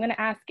up. So I'm going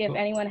to ask if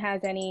anyone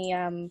has any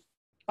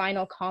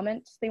final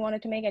comments they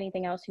wanted to make,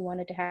 anything else you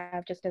wanted to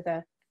have just as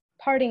a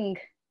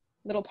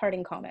little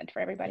parting comment for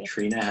everybody.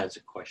 Trina has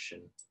a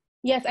question.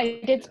 Yes, I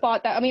did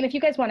spot that. I mean, if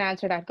you guys want to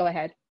answer that, go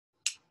ahead.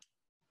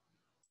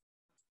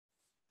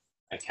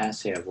 I can't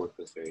say I've worked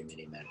with very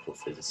many medical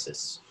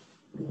physicists.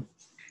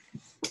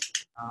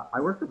 I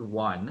worked with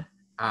one.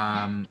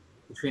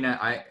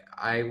 Katrina,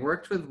 I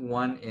worked with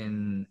one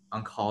in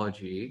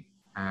oncology,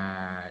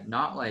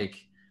 not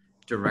like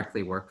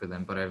directly worked with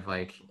them, but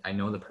I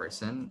know the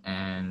person,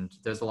 and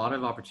there's a lot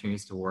of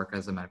opportunities to work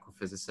as a medical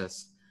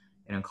physicist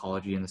in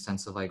oncology in the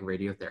sense of like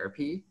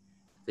radiotherapy.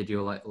 They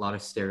do a lot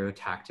of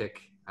stereotactic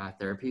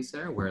therapies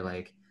there, where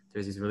like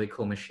there's these really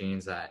cool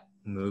machines that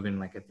move in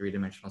like a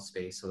 3-dimensional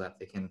space so that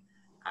they can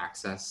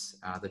access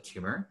the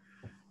tumor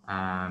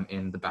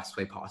in the best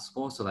way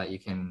possible so that you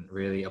can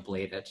really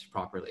ablate it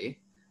properly.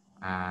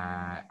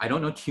 I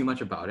don't know too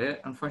much about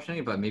it,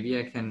 unfortunately, but maybe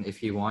I can,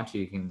 if you want to,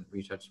 you can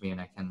reach out to me and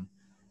I can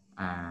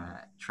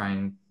try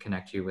and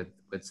connect you with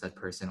said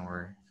person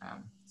or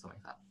something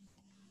like that.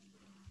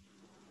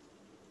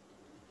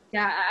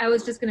 Yeah, I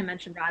was just going to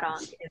mention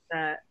radonc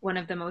is one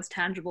of the most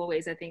tangible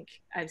ways I think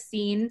I've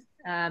seen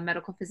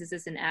medical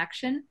physicists in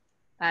action.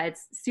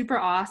 It's super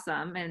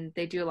awesome, and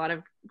they do a lot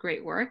of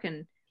great work.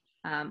 And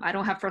I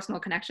don't have personal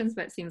connections,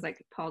 but it seems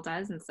like Paul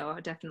does, and so I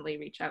would definitely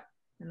reach out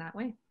in that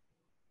way.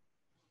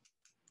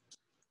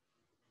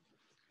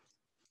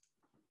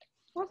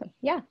 Awesome.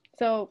 Yeah.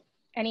 So,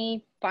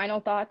 any final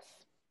thoughts?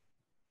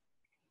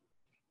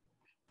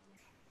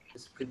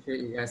 Just appreciate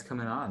you guys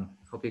coming on.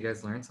 Hope you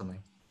guys learned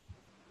something.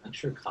 Thanks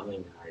for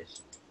coming,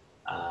 guys.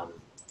 I'm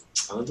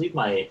gonna leave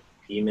my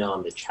email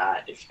in the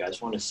chat. If you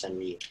guys want to send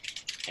me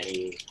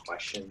any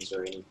questions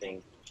or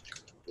anything,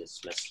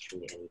 just message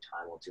me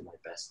anytime. I'll do my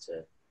best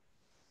to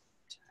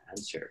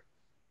answer.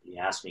 If you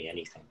ask me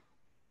anything,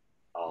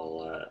 I'll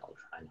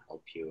try and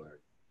help you or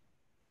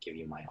give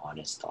you my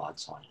honest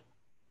thoughts on it.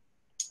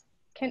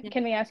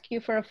 Can we ask you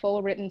for a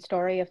full written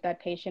story of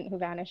that patient who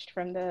vanished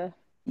from the?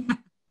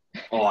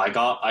 Oh, I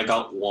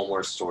got one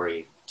more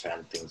story to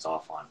end things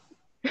off on.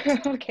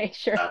 Okay,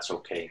 sure. That's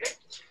okay.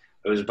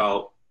 It was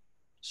about,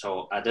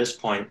 so at this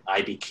point,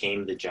 I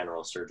became the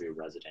general surgery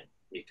resident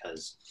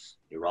because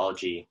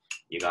urology,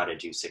 you got to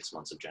do 6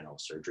 months of general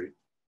surgery.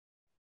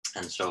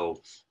 And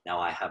so now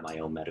I have my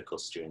own medical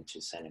student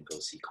to send and go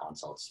see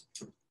consults.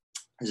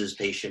 This is a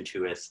patient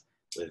who is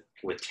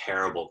with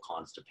terrible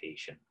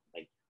constipation,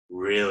 like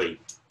really,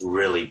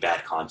 really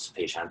bad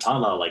constipation. I'm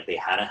talking about like they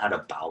hadn't had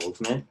a bowel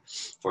movement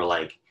for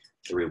like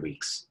 3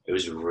 weeks. It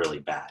was really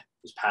bad.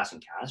 It was passing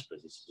CAS, but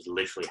it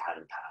literally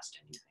hadn't passed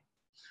anything.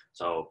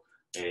 So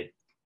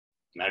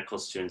medical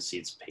student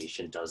sees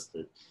patient, does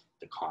the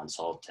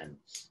consult, and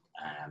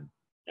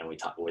then we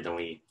talk.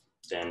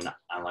 Then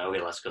I'm like,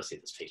 okay, let's go see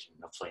this patient.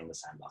 No play in the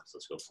sandbox.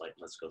 Let's go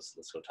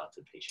talk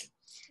to the patient.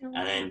 Mm-hmm.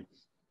 And then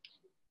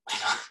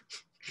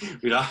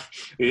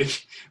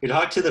we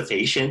talk to the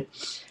patient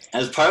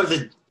as part of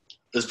the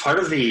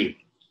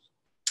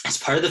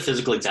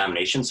physical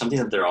examination. Something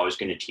that they're always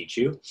going to teach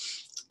you,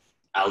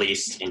 at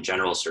least in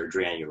general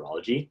surgery and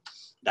urology,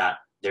 that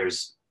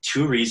there's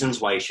 2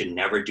 reasons why you should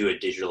never do a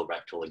digital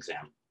rectal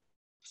exam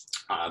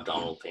on an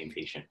abdominal pain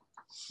patient.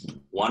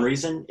 1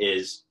 reason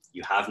is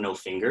you have no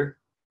finger,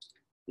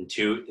 and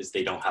 2 is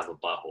they don't have a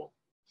butthole.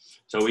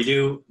 So we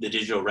do the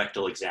digital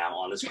rectal exam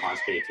on this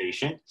constipated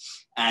patient,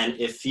 and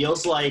it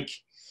feels like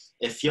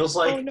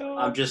oh, no.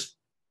 I'm just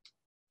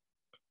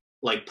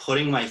like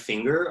putting my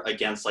finger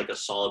against like a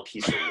solid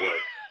piece of wood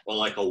or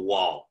like a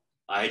wall.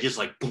 I just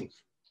like boom,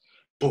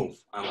 boom.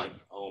 I'm like,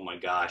 oh my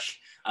gosh.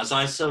 And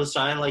so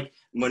I like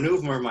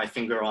maneuver my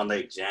finger on the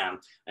exam,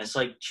 and it's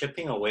like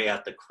chipping away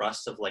at the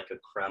crust of like a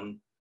creme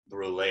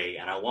brulee.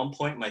 And at one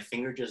point my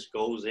finger just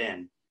goes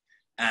in,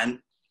 and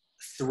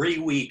 3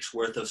 weeks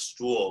worth of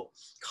stool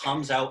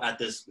comes out at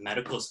this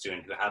medical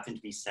student who happened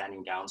to be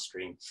standing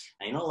downstream.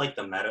 And like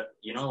the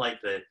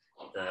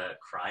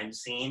crime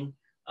scene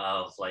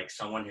of like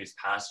someone who's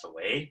passed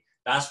away,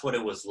 that's what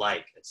it was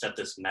like, except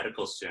this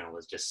medical student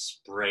was just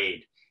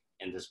sprayed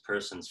in this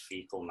person's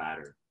fecal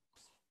matter.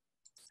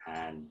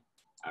 And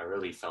I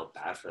really felt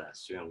bad for that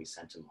student. We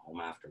sent him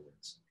home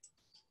afterwards.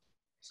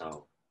 So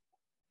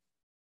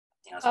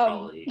I think that's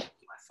probably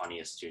my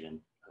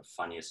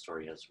funniest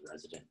story as a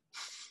resident.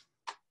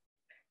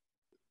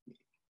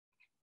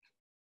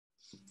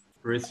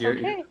 Bruce, you're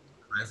the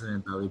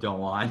resident that we don't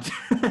want.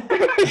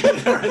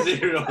 The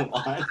resident you don't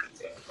want.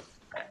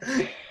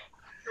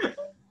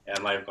 Yeah, I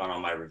might have gone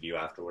on my review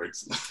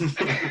afterwards.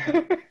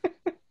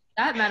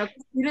 That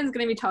medical student is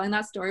going to be telling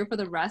that story for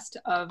the rest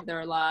of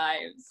their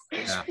lives.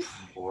 Yeah.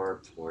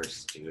 Poor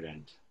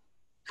student.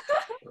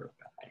 Poor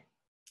guy.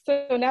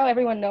 So now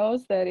everyone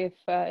knows that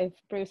if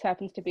Bruce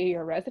happens to be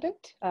your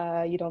resident,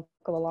 you don't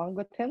go along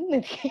with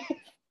him.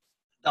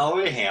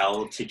 Oh, hey,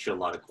 I'll teach you a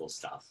lot of cool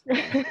stuff.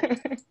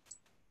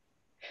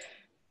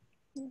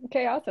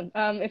 Okay, awesome.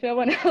 If no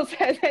one else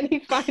has any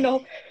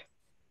final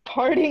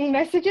parting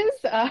messages,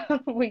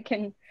 we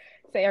can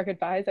say our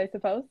goodbyes, I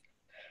suppose.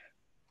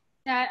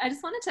 Yeah, I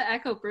just wanted to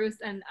echo Bruce,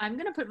 and I'm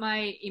going to put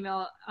my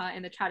email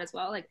in the chat as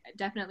well. Like,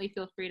 definitely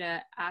feel free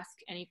to ask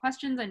any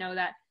questions. I know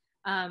that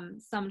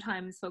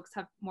sometimes folks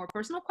have more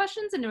personal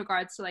questions in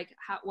regards to like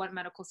what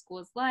medical school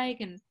is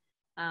like and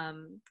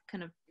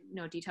kind of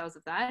details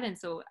of that. And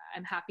so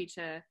I'm happy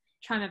to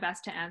try my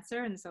best to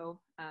answer. And so,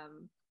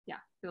 yeah,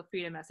 feel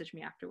free to message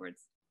me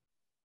afterwards.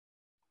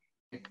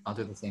 I'll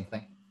do the same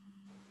thing.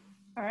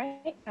 All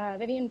right,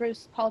 Vivian,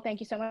 Bruce, Paul,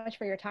 thank you so much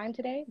for your time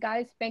today.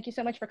 Guys, thank you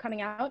so much for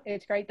coming out.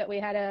 It's great that we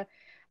had a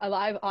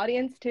live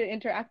audience to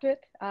interact with.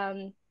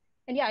 And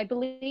yeah, I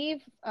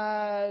believe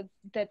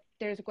that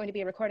there's going to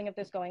be a recording of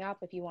this going up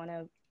if you want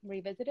to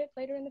revisit it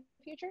later in the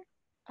future.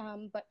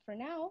 But for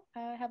now,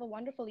 have a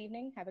wonderful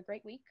evening. Have a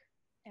great week.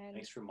 And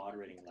Thanks for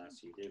moderating,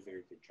 Lasya. You did a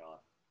very good job.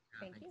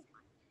 Thank you.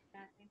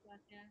 Yeah, thanks,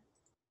 Lasya.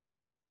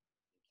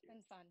 It's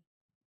been fun.